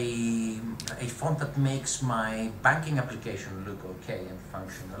yes, a font that makes my banking application look okay and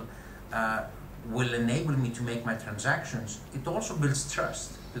functional will enable me to make my transactions. It also builds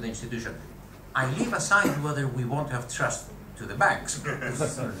trust to the institution. I leave aside whether we want to have trust to the banks,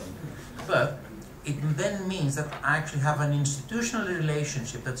 but it then means that I actually have an institutional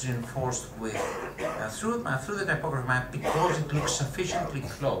relationship that's reinforced with through the typography map, because it looks sufficiently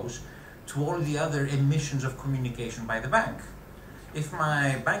close to all the other emissions of communication by the bank. If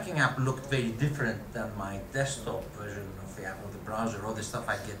my banking app looked very different than my desktop version of the app, or the browser, or the stuff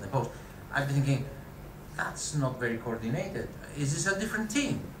I get in the post, I'd be thinking, that's not very coordinated. Is this a different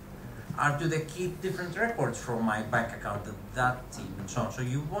team? Or do they keep different records from my bank account than that team, and so on? So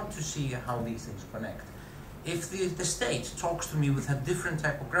you want to see how these things connect. If the state talks to me with a different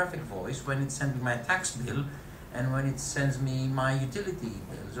typographic voice when it sends me my tax bill and when it sends me my utility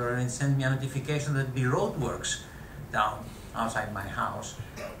bills, or it sends me a notification that the road works down outside my house,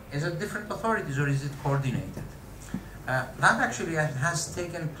 is it different authorities or is it coordinated? That actually has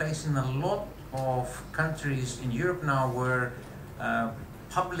taken place in a lot of countries in Europe now, where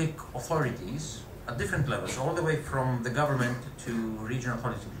public authorities at different levels, all the way from the government to regional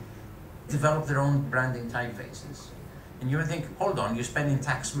authorities, develop their own branding typefaces. And you might think, hold on, you're spending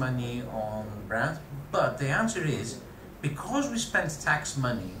tax money on brands? But the answer is, because we spend tax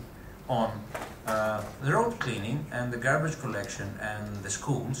money on the road cleaning and the garbage collection and the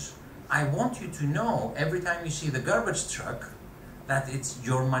schools, I want you to know every time you see the garbage truck that it's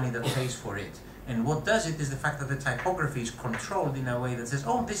your money that pays for it. And what does it is the fact that the typography is controlled in a way that says,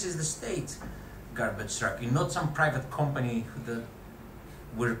 oh, this is the state garbage truck, and not some private company that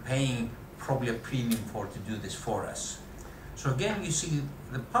we're paying probably a premium for to do this for us. So again, you see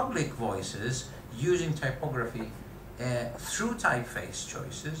the public voices using typography through typeface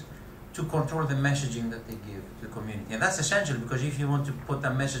choices to control the messaging that they give to the community. And that's essential, because if you want to put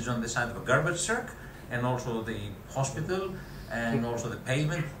a message on the side of a garbage truck and also the hospital and also the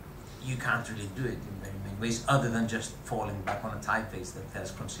pavement, you can't really do it in very many ways other than just falling back on a typeface that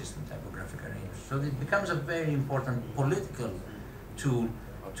has consistent typographic arrangement. So it becomes a very important political tool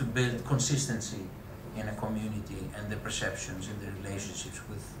to build consistency in a community and the perceptions and the relationships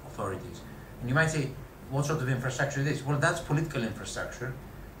with authorities. And you might say, what sort of infrastructure is this? Well, that's political infrastructure,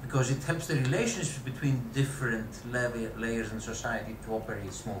 because it helps the relationships between different layers in society to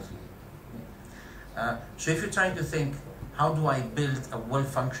operate smoothly. So if you're trying to think, how do I build a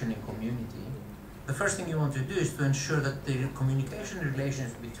well-functioning community? the first thing you want to do is to ensure that the communication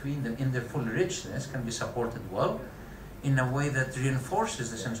relations between them in their full richness can be supported well, in a way that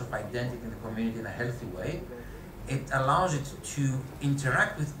reinforces the sense of identity in the community in a healthy way. It allows it to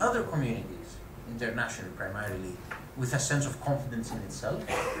interact with other communities, internationally primarily, with a sense of confidence in itself,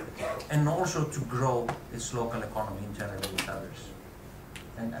 and also to grow its local economy internally with others.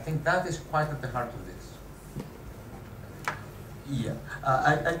 And I think that is quite at the heart of this. Yeah,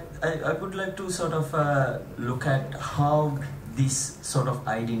 I would like to sort of look at how this sort of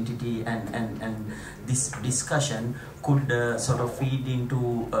identity and this discussion could sort of feed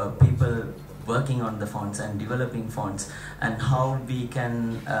into people working on the fonts and developing fonts, and how we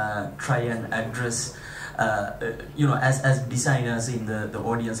can try and address you know, as designers in the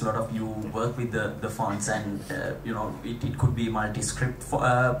audience, a lot of you work with the fonts, and you know, it could be multi-script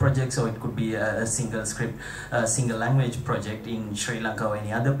projects, or it could be a single script, single language project in Sri Lanka or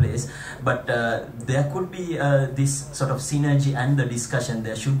any other place. But there could be this sort of synergy and the discussion.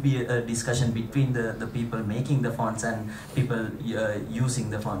 There should be a discussion between the people making the fonts and people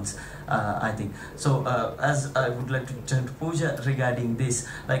using the fonts, I think. So as I would like to turn to Pooja regarding this,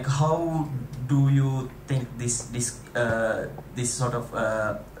 like, how do you think this sort of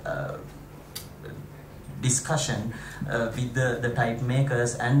discussion with the type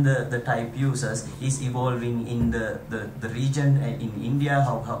makers and the type users is evolving in the region in India?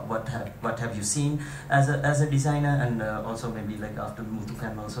 What have you seen as a designer, and also maybe like after Muthu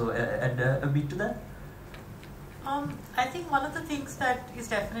can also add a bit to that? I think one of the things that is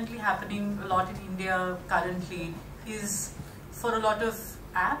definitely happening a lot in India currently is for a lot of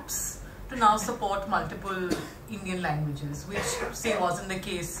apps to now support multiple Indian languages, which say wasn't the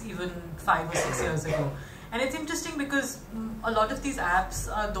case even 5 or 6 years ago. And it's interesting because a lot of these apps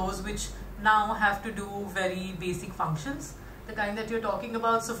are those which now have to do very basic functions, the kind that you're talking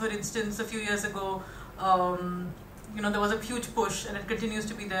about. So for instance, a few years ago, you know, there was a huge push, and it continues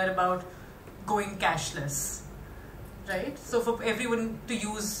to be there, about going cashless, right? So for everyone to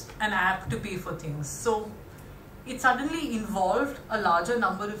use an app to pay for things. So it suddenly involved a larger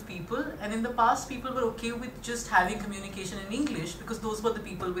number of people, and in the past people were okay with just having communication in English because those were the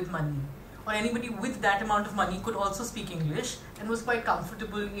people with money, or anybody with that amount of money could also speak English and was quite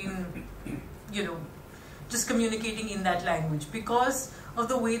comfortable in, you know, just communicating in that language. Because of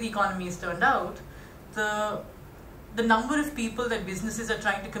the way the economy has turned out, the number of people that businesses are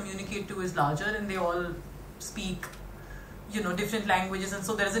trying to communicate to is larger, and they all speak, you know, different languages, and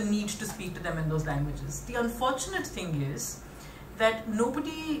so there is a need to speak to them in those languages. The unfortunate thing is that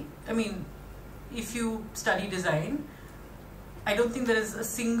nobody, I mean, if you study design, I don't think there is a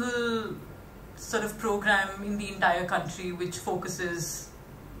single sort of program in the entire country which focuses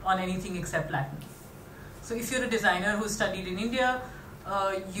on anything except Latin. So if you're a designer who studied in India,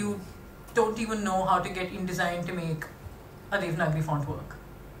 you don't even know how to get InDesign to make a Devanagari font work.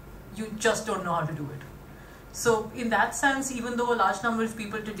 You just don't know how to do it. So in that sense, even though a large number of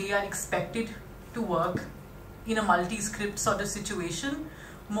people today are expected to work in a multi-script sort of situation,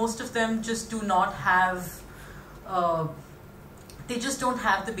 most of them just do not have, they just don't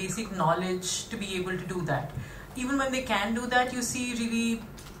have the basic knowledge to be able to do that. Even when they can do that, you see really,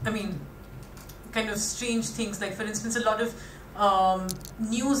 I mean, kind of strange things. Like for instance, a lot of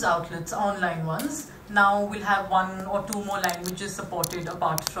news outlets, online ones, now will have 1 or 2 more languages supported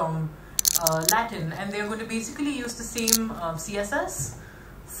apart from Latin, and they're going to basically use the same CSS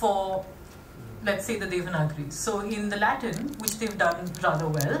for, let's say, the Devanagari. So in the Latin, which they've done rather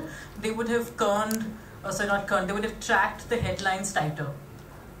well, they would have kerned, sorry, not kerned, they would have tracked the headlines tighter,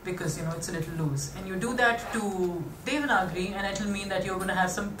 because, you know, it's a little loose. And you do that to Devanagari, and it'll mean that you're going to have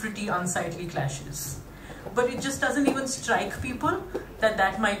some pretty unsightly clashes. But it just doesn't even strike people that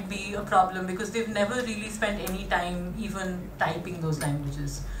that might be a problem, because they've never really spent any time even typing those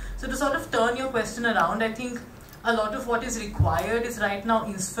languages. So to sort of turn your question around, I think a lot of what is required is right now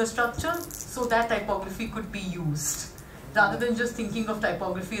infrastructure, so that typography could be used, rather than just thinking of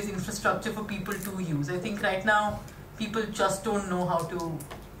typography as infrastructure for people to use. I think right now people just don't know how to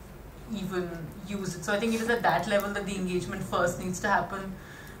even use it. So I think it is at that level that the engagement first needs to happen,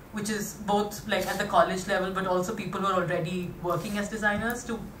 which is both like at the college level, but also people who are already working as designers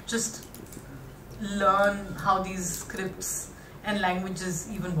to just learn how these scripts and languages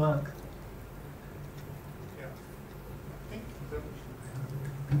even work.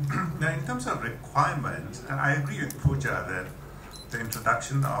 Now, in terms of requirements, and I agree with Pooja that the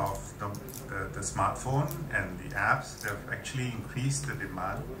introduction of the smartphone and the apps have actually increased the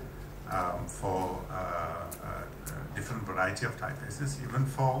demand for a different variety of typefaces, even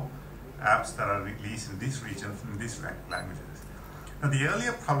for apps that are released in this region, in these languages. Now, the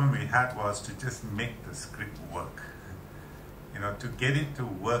earlier problem we had was to just make the script work. To get it to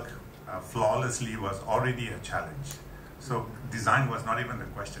work flawlessly was already a challenge. So design was not even the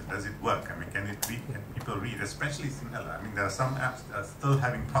question. Does it work? I mean, can it read? Can people read? Especially Sinhala. I mean, there are some apps that are still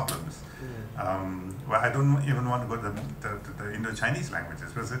having problems. Well, I don't even want to go to the Indo-Chinese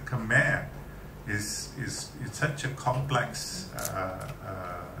languages because the Khmer is such a complex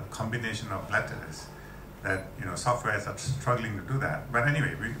combination of letters that softwares are struggling to do that. But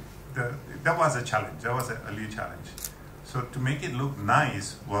anyway, that was a challenge. That was an early challenge. So to make it look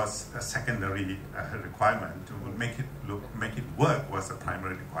nice was a secondary requirement. To make it work was a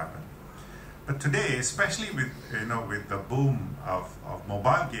primary requirement. But today, especially with the boom of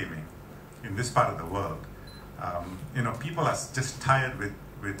mobile gaming in this part of the world, people are just tired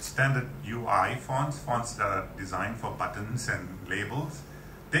with standard UI fonts that are designed for buttons and labels.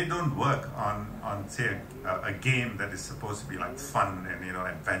 They don't work on say a game that is supposed to be like fun and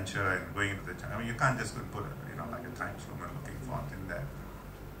adventure and going into the jungle. I mean, you can't just put like a Times Roman looking font in there.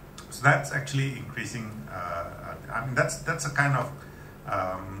 So that's actually increasing. I mean, that's a kind of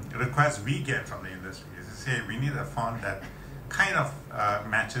request we get from the industry. Is to say we need a font that kind of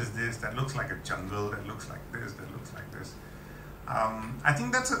matches this, that looks like a jungle, that looks like this, that looks like this. I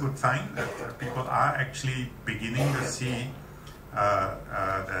think that's a good sign that people are actually beginning to see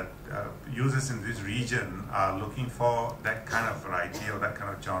that users in this region are looking for that kind of variety or that kind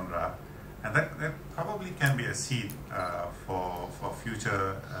of genre, and that probably can be a seed for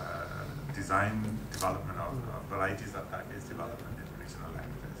future design development or varieties of type-based development in regional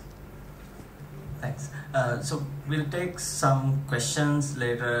languages. Thanks. So we'll take some questions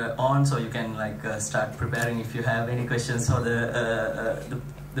later on, so you can start preparing if you have any questions for the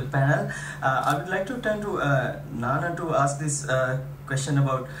panel. I would like to turn to Nana to ask this question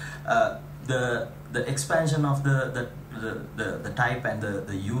about the expansion of the type and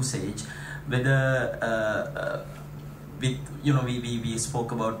the usage. Whether we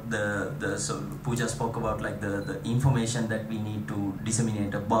spoke about so Pooja spoke about the information that we need to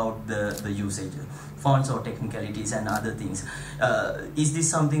disseminate about the usage, fonts or technicalities and other things. Is this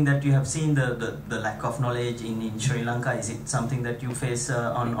something that you have seen, the lack of knowledge in Sri Lanka? Is it something that you face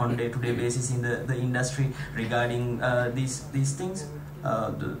on day-to-day basis in the industry regarding these things,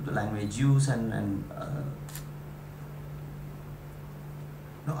 the language use and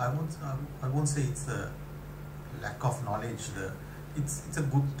No, I won't say it's a lack of knowledge. It's a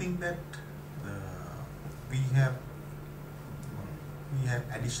good thing that we have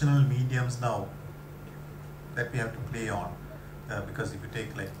additional mediums now that we have to play on, because if you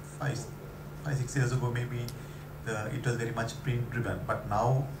take like 5-6 years ago, maybe it was very much print driven, but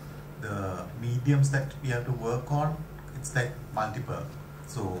now the mediums that we have to work on, it's like multiple.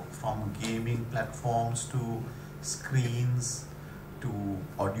 So from gaming platforms to screens to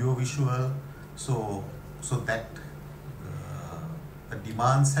audio visual, so that the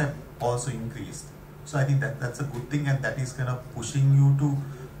demands have also increased. So I think that's a good thing, and that is kind of pushing you to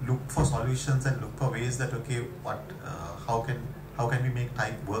look for solutions and look for ways that how can we make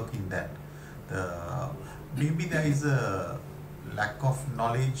type work in that. Maybe there is a lack of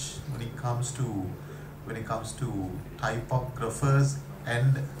knowledge when it comes to typographers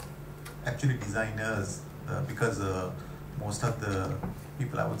and actually designers, because most of the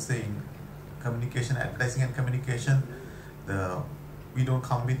people, I would say, in communication, advertising and communication, we don't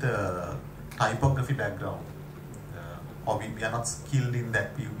come with a typography background, or we are not skilled in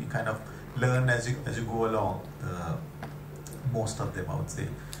that. We kind of learn as you go along, most of them, I would say.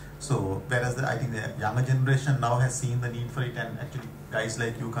 So whereas I think the younger generation now has seen the need for it, and actually guys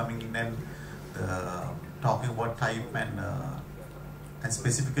like you coming in and talking about type and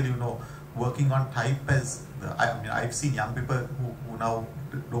specifically working on type as I've seen young people who now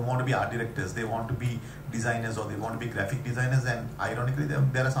don't want to be art directors, they want to be designers or they want to be graphic designers, and ironically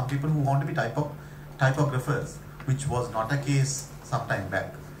there are some people who want to be typographers, which was not a case some time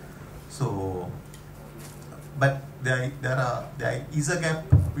back. So but there is a gap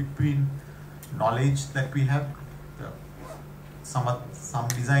between knowledge that we have, some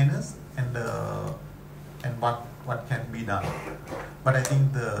designers, and what can be done. But I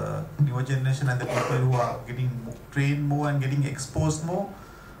think the newer generation and the people who are getting trained more and getting exposed more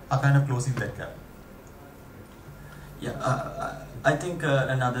are kind of closing that gap. Yeah, I think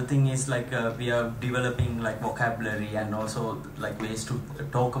another thing is we are developing vocabulary and also ways to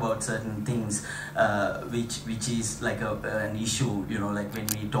talk about certain things, which is an issue. When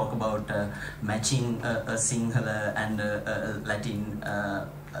we talk about matching a Sinhala and a Latin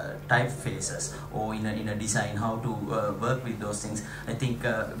typefaces or in a design, how to work with those things. I think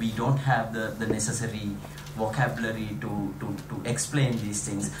we don't have the necessary vocabulary to explain these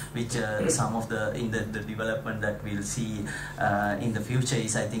things, which some of in the development that we'll see in the future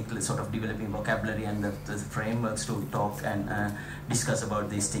is, I think, sort of developing vocabulary and the frameworks to talk and discuss about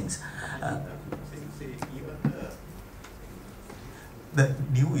these things. The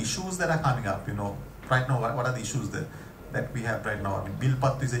new issues that are coming up, right now, what are the issues that we have right now? I mean, Bill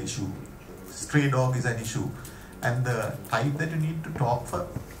Putt is an issue, stray dog is an issue, and the type that you need to talk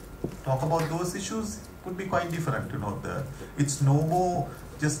about those issues could be quite different. It's no more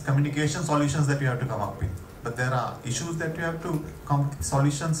just communication solutions that you have to come up with, but there are issues that you have to come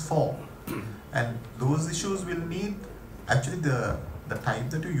solutions for, and those issues will need actually the type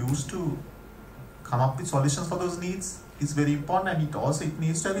that you use to come up with solutions for those needs is very important, and it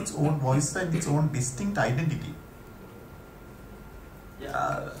needs to have its own voice and its own distinct identity.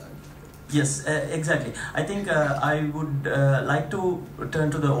 Yes, exactly. I think I would like to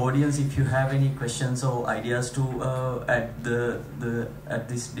turn to the audience if you have any questions or ideas to add at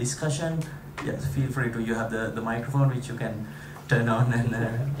this discussion. Yes, feel free to. You have the microphone which you can turn on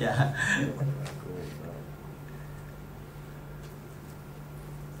and yeah.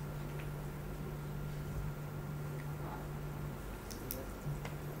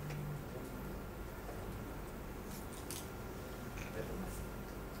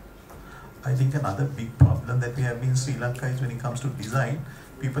 I think another big problem that we have in Sri Lanka is when it comes to design,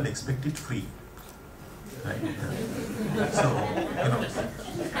 people expect it free. Right? So,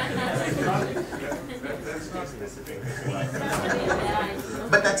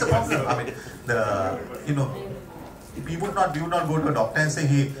 but that's a problem. I mean, we would not go to a doctor and say,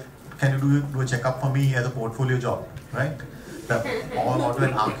 hey, can you do a checkup for me as a portfolio job, right? Or to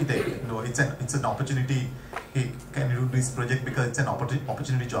an architect, it's an opportunity. Hey, can you do this project because it's an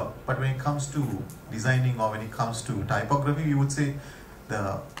opportunity job? But when it comes to designing or when it comes to typography, we would say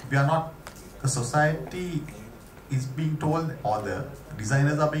the society is being told, or the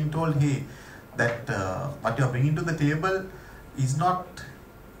designers are being told, hey, that what you're bringing to the table is not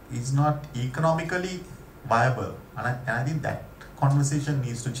economically viable, and I think that conversation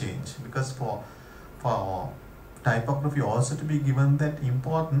needs to change, because for typography also to be given that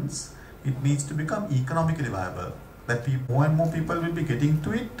importance, it needs to become economically viable. That more and more people will be getting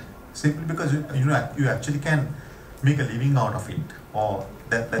to it simply because you actually can make a living out of it, or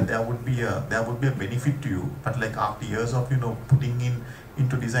that there would be a benefit to you. But like after years of putting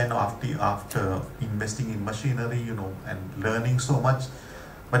into design, after investing in machinery, and learning so much,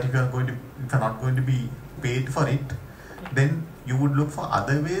 but if you're not going to be paid for it, then you would look for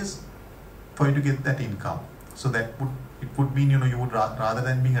other ways for you to get that income. So it would mean, you would rather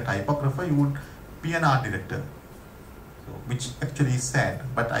than being a typographer, you would be an art director. So, which actually is sad,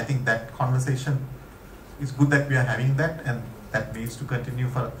 but I think that conversation is good that we are having that, and that needs to continue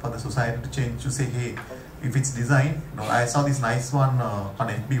for the society to change, to say, hey, if it's design, I saw this nice one on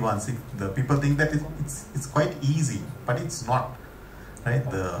FB once. If the people think that it's quite easy, but it's not, right?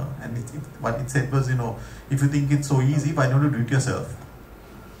 What it said was, if you think it's so easy, why don't you do it yourself,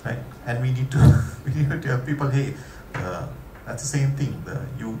 right? And we need to tell people, hey, that's the same thing.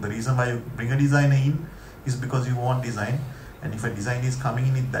 The reason why you bring a designer in is because you want design, and if a design is coming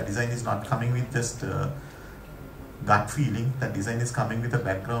in, that design is not coming with just gut feeling. That design is coming with a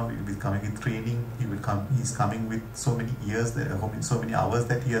background. It will be coming with training. He's coming with so many years, so many hours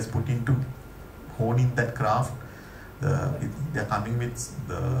that he has put into honing that craft. They're coming with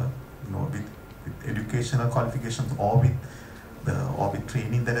with educational qualifications, or with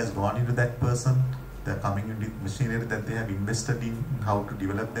training that has gone into that person. They're coming in with machinery that they have invested in how to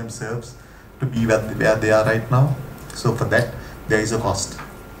develop themselves to be where they are right now. So for that, there is a cost.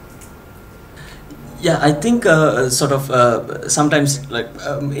 Yeah, I think sometimes, like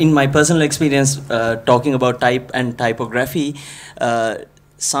in my personal experience, talking about type and typography,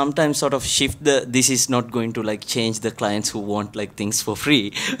 sometimes sort of shift this is not going to like change the clients who want like things for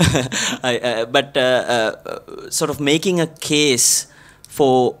free, but sort of making a case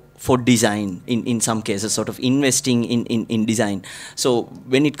for design in some cases, sort of investing in design. So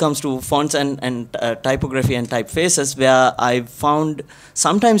when it comes to fonts and typography and typefaces, where I've found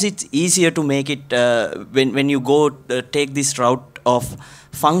sometimes it's easier to make it when you go take this route of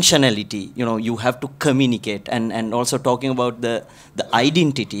functionality, you have to communicate, and also talking about the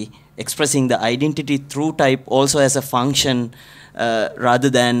identity, expressing the identity through type also as a function, rather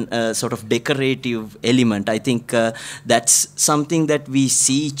than a sort of decorative element. I think that's something that we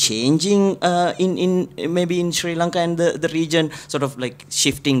see changing in maybe in Sri Lanka and the region, sort of like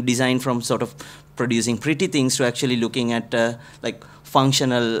shifting design from sort of producing pretty things to actually looking at like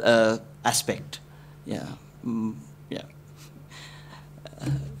functional aspect. Yeah. Yeah.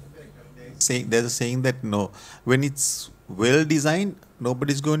 There's a saying that when it's well designed,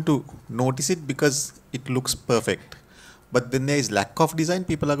 nobody's going to notice it because it looks perfect. But when there is lack of design,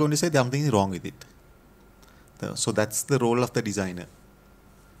 people are going to say something is wrong with it. So that's the role of the designer.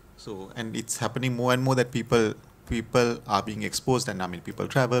 So, and it's happening more and more that people are being exposed, and I mean, people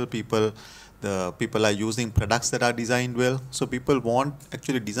travel, people are using products that are designed well. So people want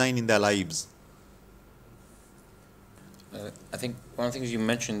actually design in their lives. I think one of the things you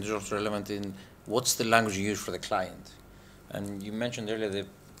mentioned is also relevant in what's the language you use for the client. And you mentioned earlier the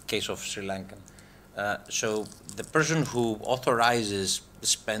case of Sri Lankan. So the person who authorizes the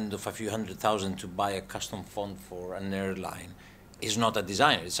spend of a few $100,000 to buy a custom font for an airline is not a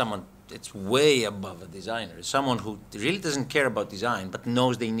designer. It's way above a designer. It's someone who really doesn't care about design, but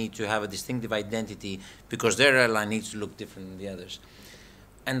knows they need to have a distinctive identity because their airline needs to look different than the others.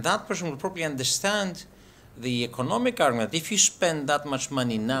 And that person will probably understand the economic argument. If you spend that much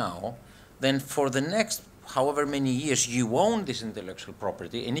money now, then for the next however many years you own this intellectual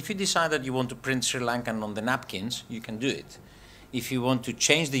property, and if you decide that you want to print Sri Lankan on the napkins, you can do it. If you want to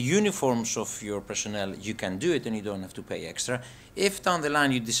change the uniforms of your personnel, you can do it and you don't have to pay extra. If down the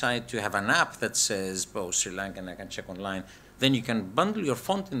line you decide to have an app that says, oh, Sri Lankan, I can check online, then you can bundle your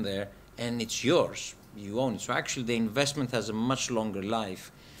font in there and it's yours. You own it. So actually the investment has a much longer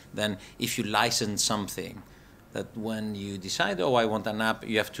life than if you license something that when you decide, oh, I want an app,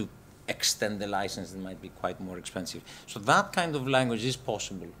 you have to extend the license. It might be quite more expensive. So that kind of language is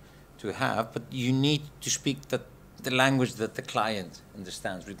possible to have, but you need to speak the language that the client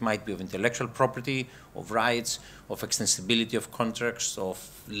understands. It might be of intellectual property, of rights, of extensibility of contracts,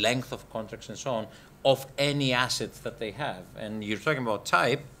 of length of contracts, and so on, of any asset that they have. And you're talking about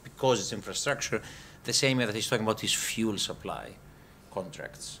type, because it's infrastructure, the same way that he's talking about his fuel supply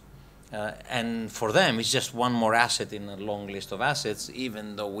contracts. And for them, it's just one more asset in a long list of assets,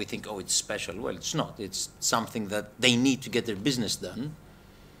 even though we think, oh, it's special. Well, it's not. It's something that they need to get their business done.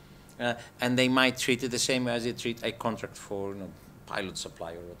 And they might treat it the same way as they treat a contract for pilot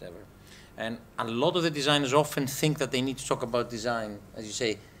supply or whatever. And a lot of the designers often think that they need to talk about design, as you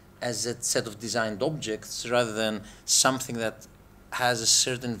say, as a set of designed objects rather than something that has a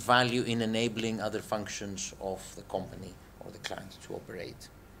certain value in enabling other functions of the company or the client to operate.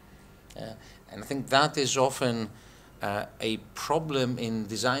 And I think that is often a problem in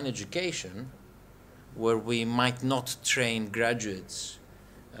design education, where we might not train graduates,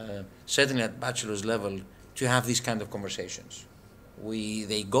 certainly at bachelor's level, to have these kind of conversations.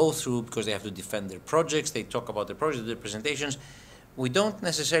 They go through because they have to defend their projects, they talk about their projects, their presentations. We don't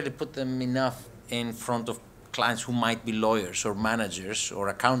necessarily put them enough in front of clients who might be lawyers or managers or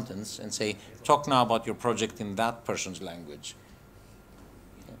accountants and say, talk now about your project in that person's language.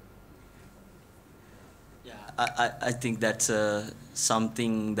 I think that's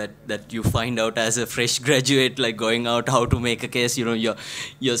something that you find out as a fresh graduate, like going out, how to make a case.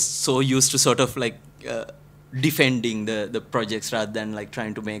 You're so used to sort of like defending the projects rather than like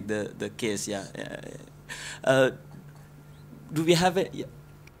trying to make the case. Do we have it?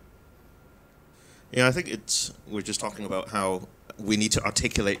 Yeah, I think we're just talking about how we need to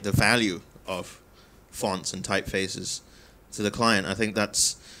articulate the value of fonts and typefaces to the client. I think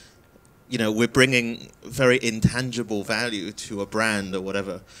that's, we're bringing very intangible value to a brand or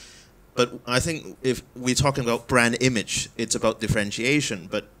whatever. But I think if we're talking about brand image, it's about differentiation,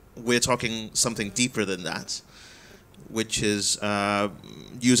 but we're talking something deeper than that, which is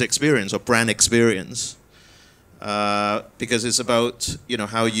user experience or brand experience. Because it's about,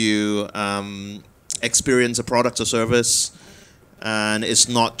 how you experience a product or service, and it's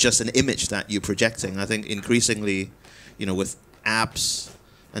not just an image that you're projecting. I think increasingly, with apps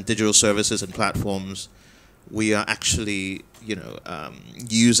and digital services and platforms, we are actually,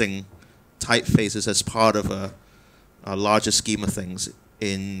 using typefaces as part of a larger scheme of things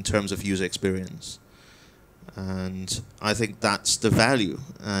in terms of user experience. And I think that's the value.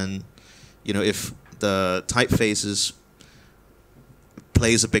 And, if the typefaces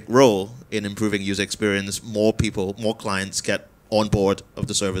plays a big role in improving user experience, more clients get on board of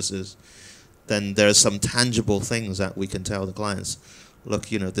the services, then there's some tangible things that we can tell the clients. Look,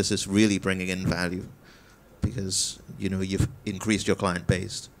 this is really bringing in value because, you've increased your client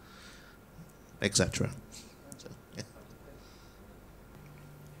base, etc. So,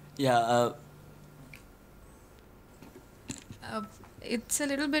 yeah. It's a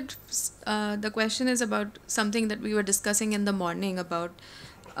little bit, the question is about something that we were discussing in the morning about,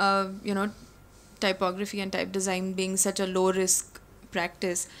 typography and type design being such a low risk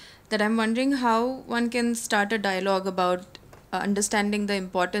practice, that I'm wondering how one can start a dialogue about understanding the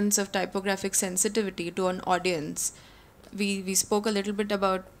importance of typographic sensitivity to an audience. We spoke a little bit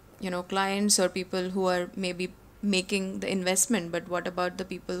about, clients or people who are maybe making the investment, but what about the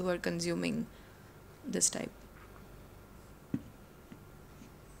people who are consuming this type?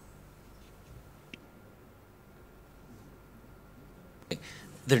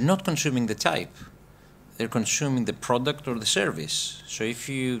 They're not consuming the type. They're consuming the product or the service. So if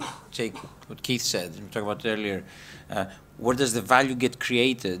you take what Keith said, we talked about earlier, where does the value get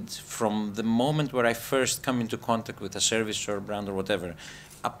created from the moment where I first come into contact with a service or brand or whatever,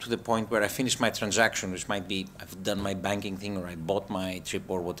 up to the point where I finish my transaction, which might be I've done my banking thing or I bought my trip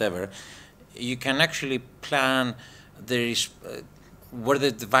or whatever. You can actually plan where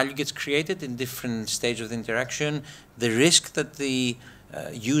the value gets created in different stages of the interaction, the risk that the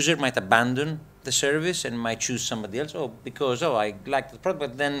user might abandon the service and might choose somebody else, because I like the product,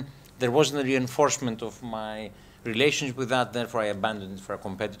 but then there wasn't a reinforcement of my relationship with that, therefore I abandoned it for a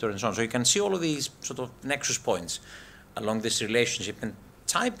competitor and so on. So you can see all of these sort of nexus points along this relationship. And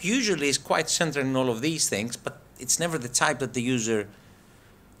type usually is quite central in all of these things, but it's never the type that the user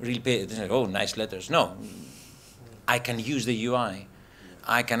really pays. Like, oh, nice letters. No, I can use the UI.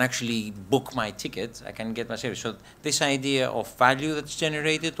 I can actually book my ticket. I can get my service. So this idea of value that's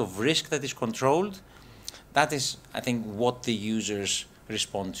generated, of risk that is controlled, that is, I think, what the users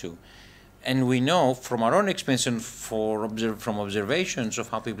respond to. And we know from our own experience and from observations of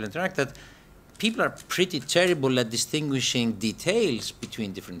how people interact that people are pretty terrible at distinguishing details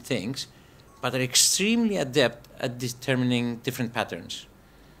between different things, but are extremely adept at determining different patterns.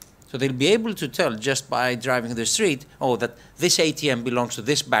 So they'll be able to tell just by driving the street, that this ATM belongs to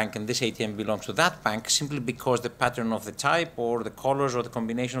this bank and this ATM belongs to that bank, simply because the pattern of the type or the colors or the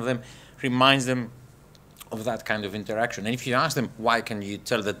combination of them reminds them of that kind of interaction. And if you ask them, why can you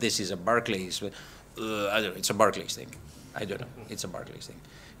tell that this is a Barclays? I don't know, it's a Barclays thing. I don't know, it's a Barclays thing.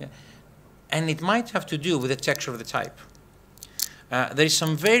 Yeah. And it might have to do with the texture of the type. There is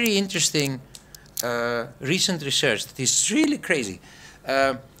some very interesting recent research that is really crazy.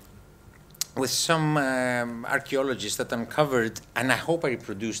 With some archaeologists that uncovered, and I hope I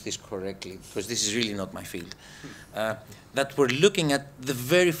reproduced this correctly, because this is really not my field, that were looking at the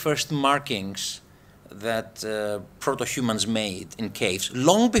very first markings that proto-humans made in caves,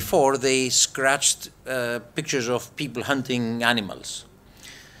 long before they scratched pictures of people hunting animals.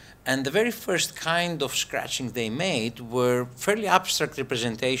 And the very first kind of scratchings they made were fairly abstract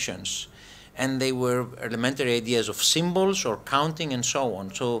representations, and they were elementary ideas of symbols or counting and so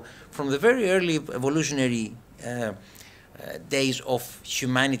on. So from the very early evolutionary days of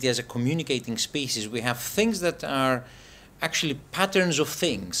humanity as a communicating species, we have things that are actually patterns of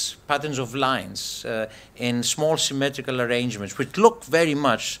things, patterns of lines in small symmetrical arrangements, which look very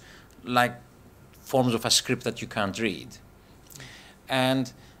much like forms of a script that you can't read.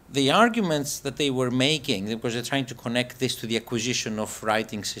 And the arguments that they were making, because they're trying to connect this to the acquisition of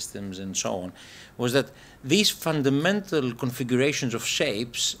writing systems and so on, was that these fundamental configurations of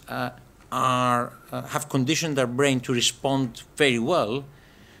shapes have conditioned our brain to respond very well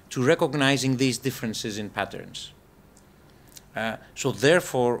to recognizing these differences in patterns. So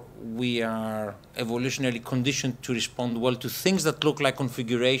therefore, we are evolutionarily conditioned to respond well to things that look like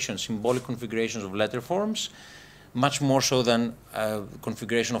configurations, symbolic configurations of letter forms, much more so than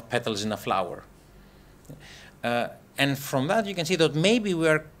configuration of petals in a flower. And from that, you can see that maybe we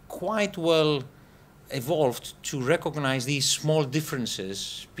are quite well evolved to recognize these small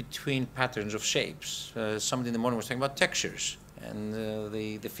differences between patterns of shapes. Somebody in the morning was talking about textures and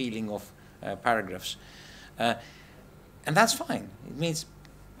the feeling of paragraphs. And that's fine. It means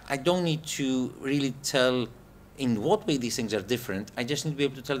I don't need to really tell in what way these things are different. I just need to be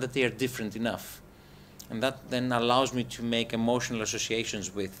able to tell that they are different enough. And that then allows me to make emotional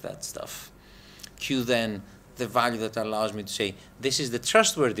associations with that stuff. Cue then the value that allows me to say, this is the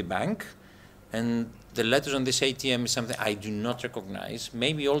trustworthy bank, and the letters on this ATM is something I do not recognize.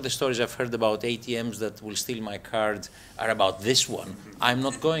 Maybe all the stories I've heard about ATMs that will steal my card are about this one. I'm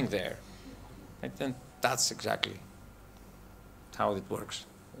not going there. Right? And that's exactly how it works.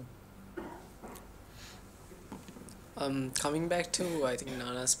 Coming back to, I think,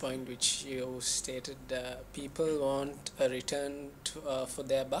 Nana's point, which you stated, people want a return for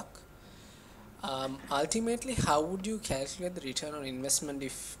their buck. Ultimately, how would you calculate the return on investment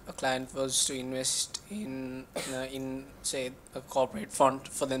if a client was to invest in say, a corporate font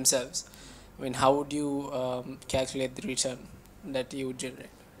for themselves? I mean, how would you calculate the return that you would generate?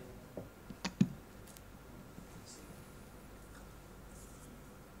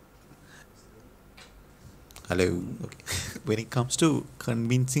 Hello. Okay. When it comes to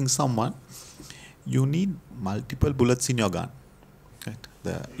convincing someone, you need multiple bullets in your gun.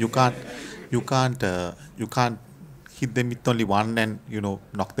 You can't hit them with only one and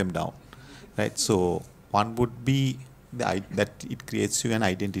knock them down, right? So one would be that it creates you an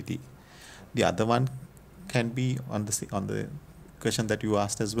identity. The other one can be on the question that you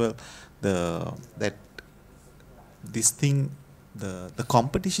asked as well, that this thing, the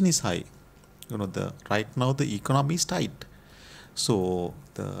competition is high. Right now the economy is tight. So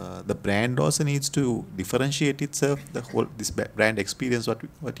the brand also needs to differentiate itself. The whole this brand experience,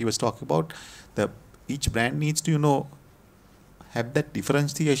 what he was talking about, each brand needs to have that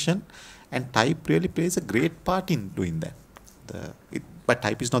differentiation, and type really plays a great part in doing that. But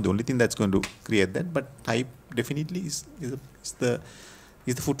type is not the only thing that's going to create that. But type definitely is the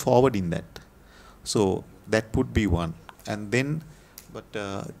foot forward in that. So that would be one. And then,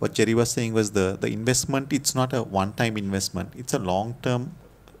 what Jerry was saying was the investment. It's not a one-time investment. It's a long-term.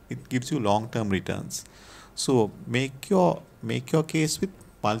 It gives you long-term returns. So make your case with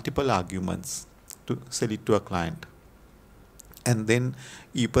multiple arguments to sell it to a client. And then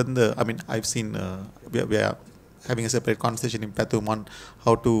even I've seen we are having a separate conversation in Pathum on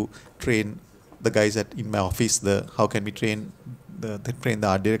how to train the guys in my office. How can we train the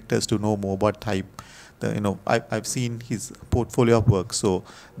art directors to know more about type. I've seen his portfolio of work, so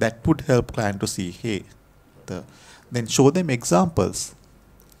that would help client to see, hey, then show them examples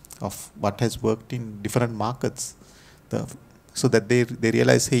of what has worked in different markets, so that they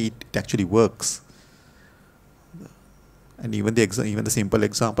realize, hey, it actually works. And even the simple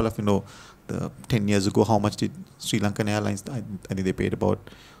example of the 10 years ago, how much did Sri Lankan Airlines? I think they paid about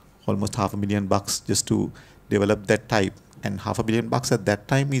almost $500,000 just to develop that type, and $500,000 at that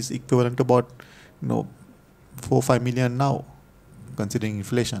time is equivalent to about 4-5 million now, considering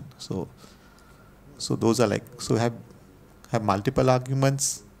inflation. So those are have multiple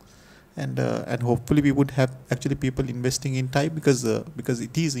arguments, and hopefully we would have actually people investing in type because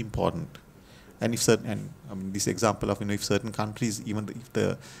it is important. And this example of if certain countries, even if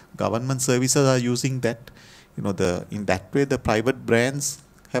the government services are using that, in that way the private brands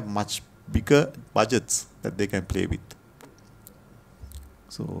have much bigger budgets that they can play with.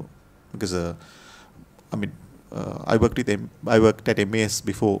 So because I worked at MAS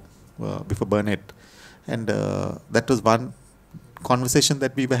before Burnett, and that was one conversation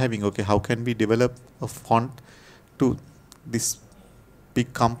that we were having. Okay, how can we develop a font to this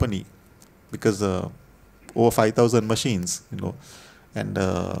big company? Because over 5,000 machines, and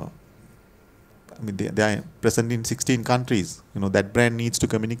they are present in 16 countries. That brand needs to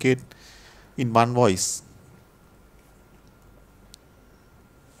communicate in one voice.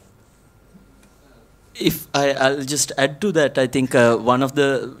 If I'll just add to that, I think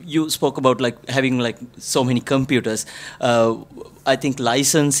you spoke about having so many computers. I think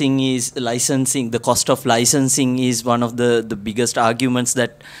the cost of licensing is one of the biggest arguments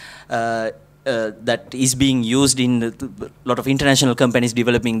that is being used in a lot of international companies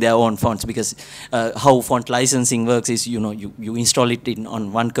developing their own fonts, because how font licensing works is you install it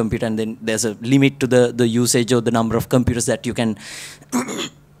on one computer, and then there's a limit to the usage or the number of computers that you can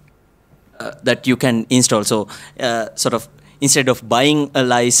install. So instead of buying a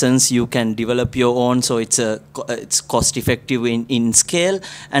license, you can develop your own, so it's cost effective in scale.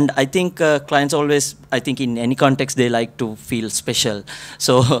 And I think clients always, I think in any context, they like to feel special.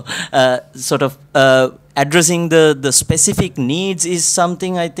 So addressing the specific needs is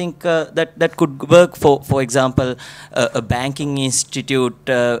something I think that could work. For example, a banking institute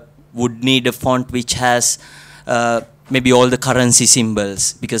would need a font which has maybe all the currency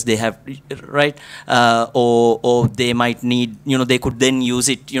symbols, because they have, right? Or they might need, they could then use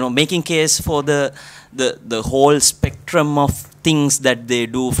it, making case for the whole spectrum of things that they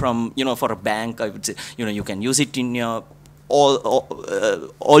do from, for a bank, I would say, you can use it in your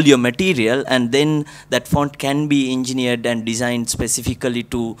all your material, and then that font can be engineered and designed specifically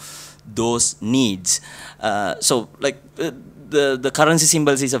to those needs. The currency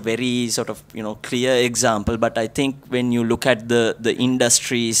symbols is a very clear example, but I think when you look at the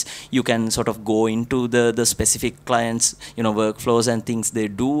industries, you can go into the specific clients, workflows and things they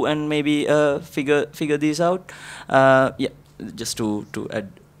do, and maybe figure these out. Just to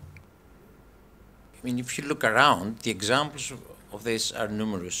add. If you look around, the examples of this are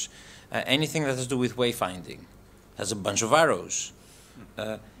numerous. Anything that has to do with wayfinding has a bunch of arrows.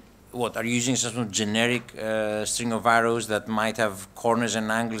 What, are you using some generic string of arrows that might have corners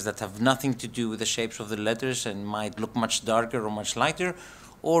and angles that have nothing to do with the shapes of the letters and might look much darker or much lighter?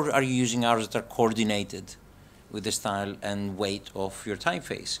 Or are you using arrows that are coordinated with the style and weight of your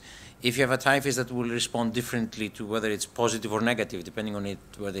typeface? If you have a typeface that will respond differently to whether it's positive or negative, depending on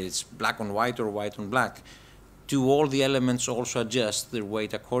whether it's black on white or white on black, do all the elements also adjust their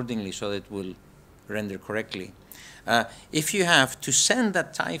weight accordingly so that it will render correctly? If you have to send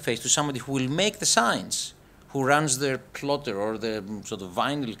that typeface to somebody who will make the signs, who runs their plotter or the sort of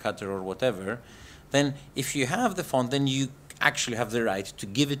vinyl cutter or whatever, then if you have the font, then you actually have the right to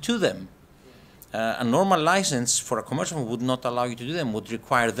give it to them. A normal license for a commercial would not allow you to do them, would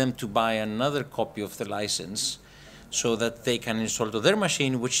require them to buy another copy of the license so that they can install to their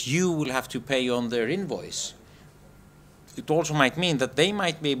machine, which you will have to pay on their invoice. It also might mean that they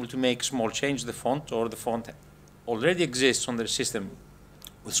might be able to make small changes to the font, or the font already exists on their system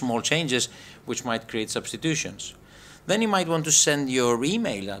with small changes, which might create substitutions. Then you might want to send your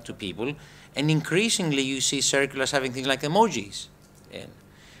email out to people, and increasingly you see circulars having things like emojis in.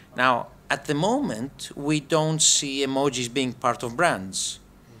 Now, at the moment, we don't see emojis being part of brands.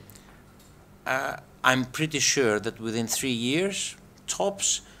 I'm pretty sure that within 3 years,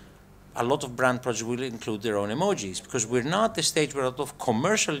 tops, a lot of brand projects will include their own emojis, because we're not at the stage where a lot of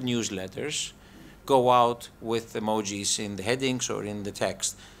commercial newsletters go out with emojis in the headings or in the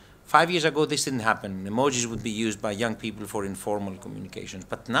text. 5 years ago, this didn't happen. Emojis would be used by young people for informal communications.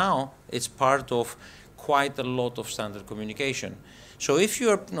 But now, it's part of quite a lot of standard communication. So if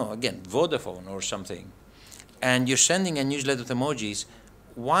you're, again, Vodafone or something, and you're sending a newsletter with emojis,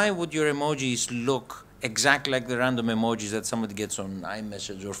 why would your emojis look exactly like the random emojis that somebody gets on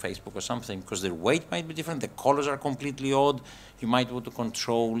iMessage or Facebook or something? Because their weight might be different, the colors are completely odd. You might want to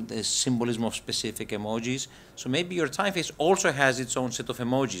control the symbolism of specific emojis. So maybe your typeface also has its own set of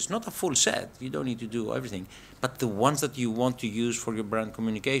emojis, not a full set, you don't need to do everything, but the ones that you want to use for your brand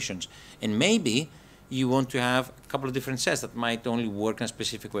communications. And maybe you want to have a couple of different sets that might only work in a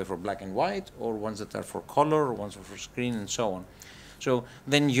specific way for black and white, or ones that are for color, or ones for screen, and so on. So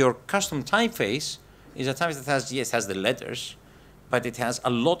then your custom typeface is a typeface that has, yes, has the letters, but it has a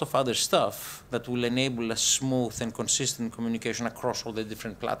lot of other stuff that will enable a smooth and consistent communication across all the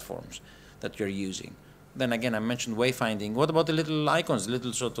different platforms that you're using. Then again, I mentioned wayfinding. What about the little icons, the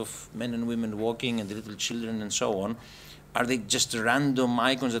little sort of men and women walking and the little children and so on? Are they just random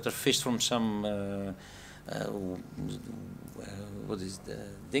icons that are fished from some, what is the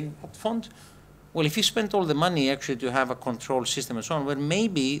Dingbat font? Well, if you spent all the money actually to have a control system and so on, well,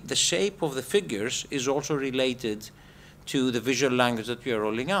 maybe the shape of the figures is also related to the visual language that we are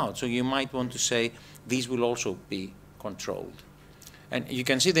rolling out. So you might want to say these will also be controlled. And you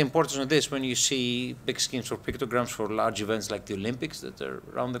can see the importance of this when you see big schemes for pictograms for large events like the Olympics that are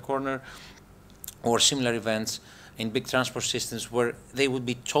around the corner, or similar events in big transport systems where they would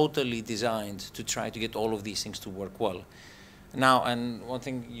be totally designed to try to get all of these things to work well. Now, and one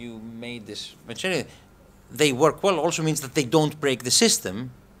thing you made this mention, they work well also means that they don't break the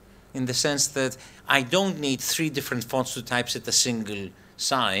system, in the sense that I don't need 3 different fonts to typeset a single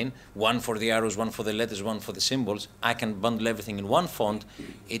sign, one for the arrows, one for the letters, one for the symbols. I can bundle everything in one font.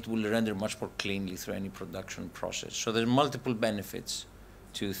 It will render much more cleanly through any production process. So there are multiple benefits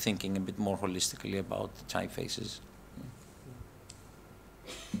to thinking a bit more holistically about the typefaces.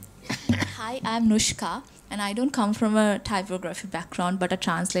 Hi, I'm Nushka, and I don't come from a typography background, but a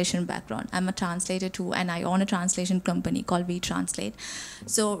translation background. I'm a translator too, and I own a translation company called We Translate.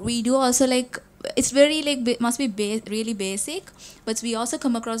 So we do also it's very must be really basic, but we also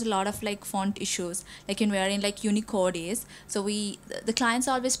come across a lot of font issues, when we are in Unicode is. So the clients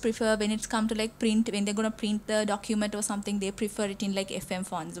always prefer, when it's come to print, when they're gonna print the document or something, they prefer it in FM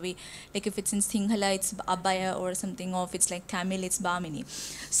fonts. If it's in Sinhala, it's Abaya or something, or if it's Tamil, it's Bamini.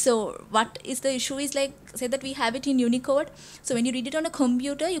 So what is the issue is say that we have it in Unicode. So when you read it on a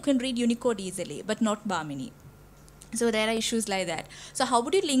computer, you can read Unicode easily, but not Bamini. So there are issues like that. So how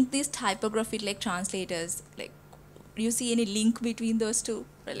would you link these typography translators? Do you see any link between those two?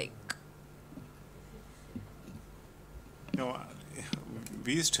 Or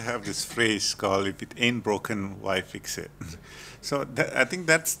we used to have this phrase called, if it ain't broken, why fix it? So I think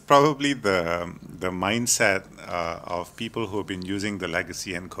that's probably the mindset of people who have been using the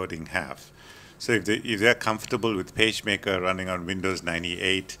legacy encoding have. So if they're comfortable with PageMaker running on Windows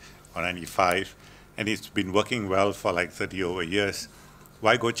 98 or 95, and it's been working well for 30 over years,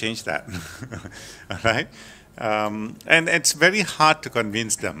 why go change that? All right? And it's very hard to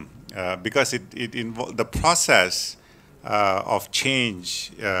convince them because the process of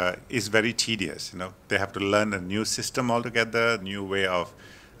change is very tedious. They have to learn a new system altogether, a new way of,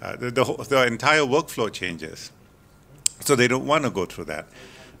 the entire workflow changes. So they don't want to go through that.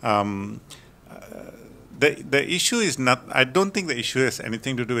 The issue is not, I don't think the issue has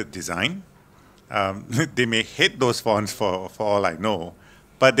anything to do with design. They may hate those fonts for all I know,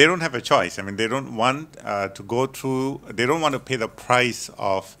 but they don't have a choice. I mean, they don't want to go through, they don't want to pay the price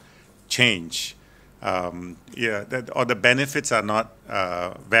of change Yeah, or the benefits are not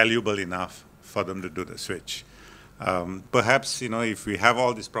valuable enough for them to do the switch. Perhaps, if we have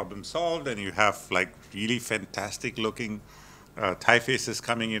all these problems solved and you have like really fantastic looking typefaces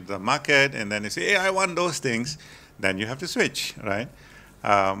coming into the market, and then you say, hey, I want those things, then you have to switch, right?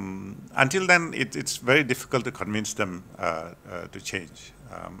 Until then, it's very difficult to convince them to change.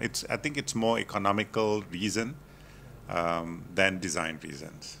 I think it's more economical reason than design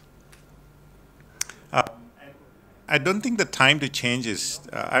reasons. I don't think the time to change is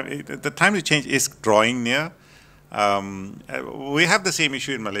the time to change is drawing near. We have the same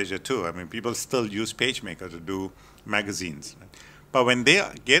issue in Malaysia too. I mean, people still use PageMaker to do magazines. Right? But when they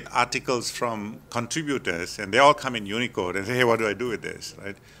get articles from contributors and they all come in Unicode and say, hey, what do I do with this?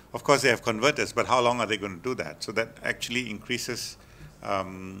 Right? Of course, they have converters, but how long are they going to do that? So that actually increases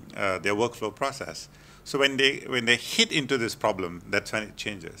their workflow process. So when they hit into this problem, that's when it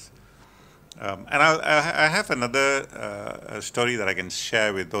changes. And I have another story that I can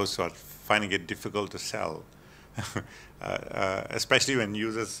share with those who are finding it difficult to sell, especially when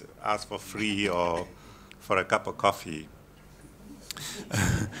users ask for free or for a cup of coffee.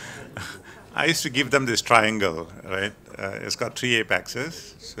 I used to give them this triangle, right? It's got 3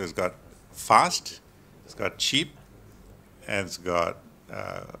 apexes. So it's got fast, it's got cheap, and it's got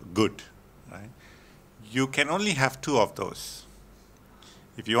good, right? You can only have 2 of those.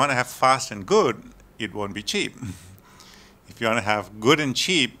 If you want to have fast and good, it won't be cheap. If you want to have good and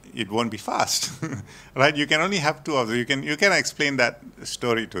cheap, it won't be fast, right? You can only have 2 of them. You can explain that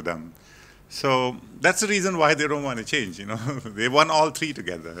story to them. So that's the reason why they don't want to change. They want all 3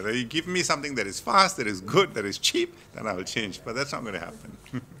 together. You give me something that is fast, that is good, that is cheap, then I will change. But that's not going to happen.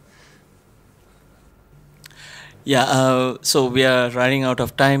 Yeah, so we are running out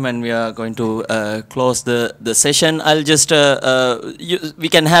of time and we are going to close the session. I'll just, we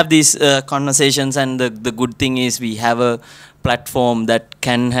can have these conversations, and the good thing is we have a platform that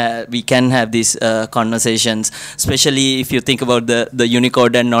we can have these conversations, especially if you think about the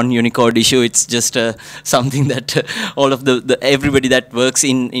Unicode and non-Unicode issue. It's just something that all of everybody that works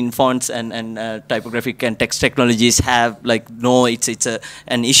in fonts and typographic and text technologies have it's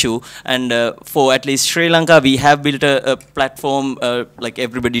an issue. And for at least Sri Lanka, we have built a platform like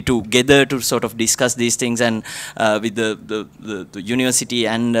everybody together to sort of discuss these things, and with the university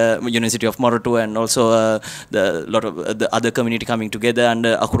and University of Moratu, and also the lot of the other community coming together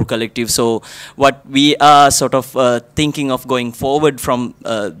under Akuru Collective. So what we are sort of thinking of going forward from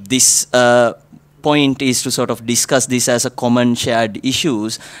this point is to sort of discuss this as a common shared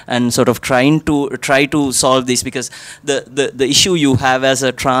issues, and sort of try to solve this, because the issue you have as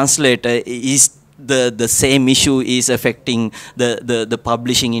a translator is the same issue is affecting the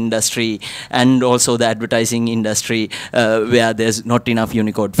publishing industry and also the advertising industry, where there's not enough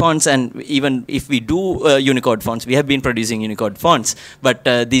Unicode fonts. And even if we do Unicode fonts, we have been producing Unicode fonts, but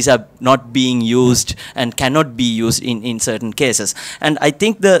these are not being used and cannot be used in certain cases. And I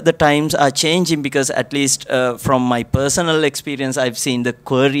think the times are changing, because at least from my personal experience, I've seen the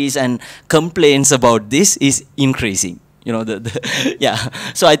queries and complaints about this is increasing. Yeah.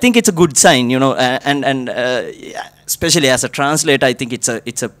 So I think it's a good sign, and especially as a translator, I think it's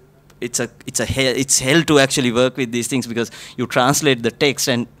hell to actually work with these things, because you translate the text,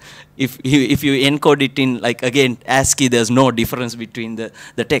 and if you encode it in, like, again, ASCII, there's no difference between the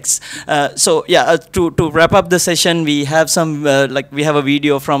text. So yeah, to wrap up the session, we have some we have a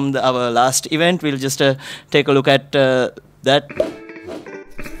video from our last event. We'll just take a look at that.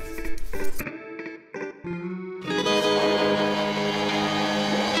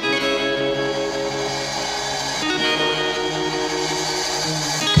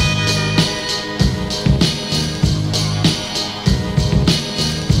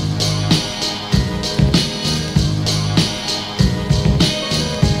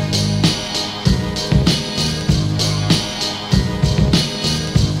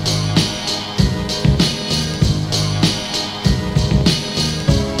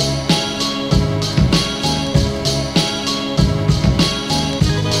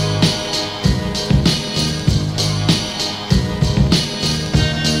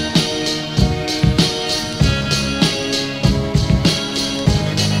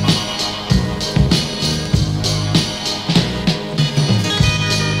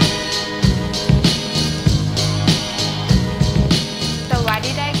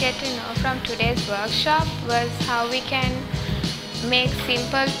 Was how we can make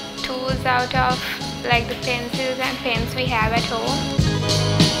simple tools out of like the pencils and pens we have at home.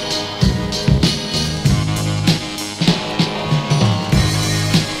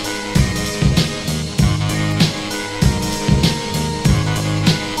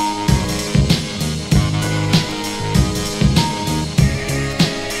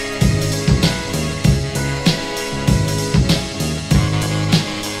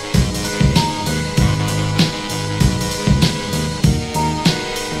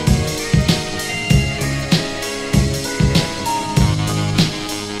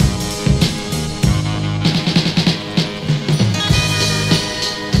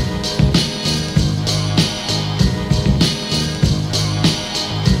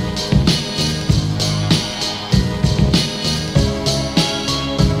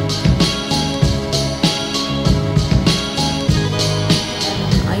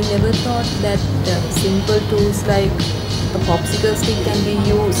 never thought that simple tools like a popsicle stick can be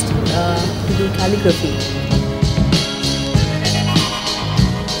used to do calligraphy.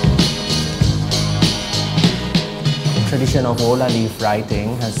 The tradition of Ola leaf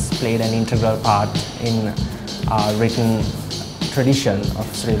writing has played an integral part in our written tradition of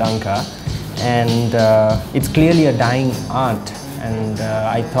Sri Lanka, and it's clearly a dying art, and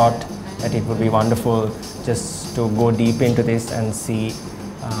I thought that it would be wonderful just to go deep into this and see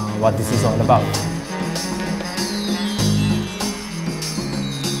what this is all about.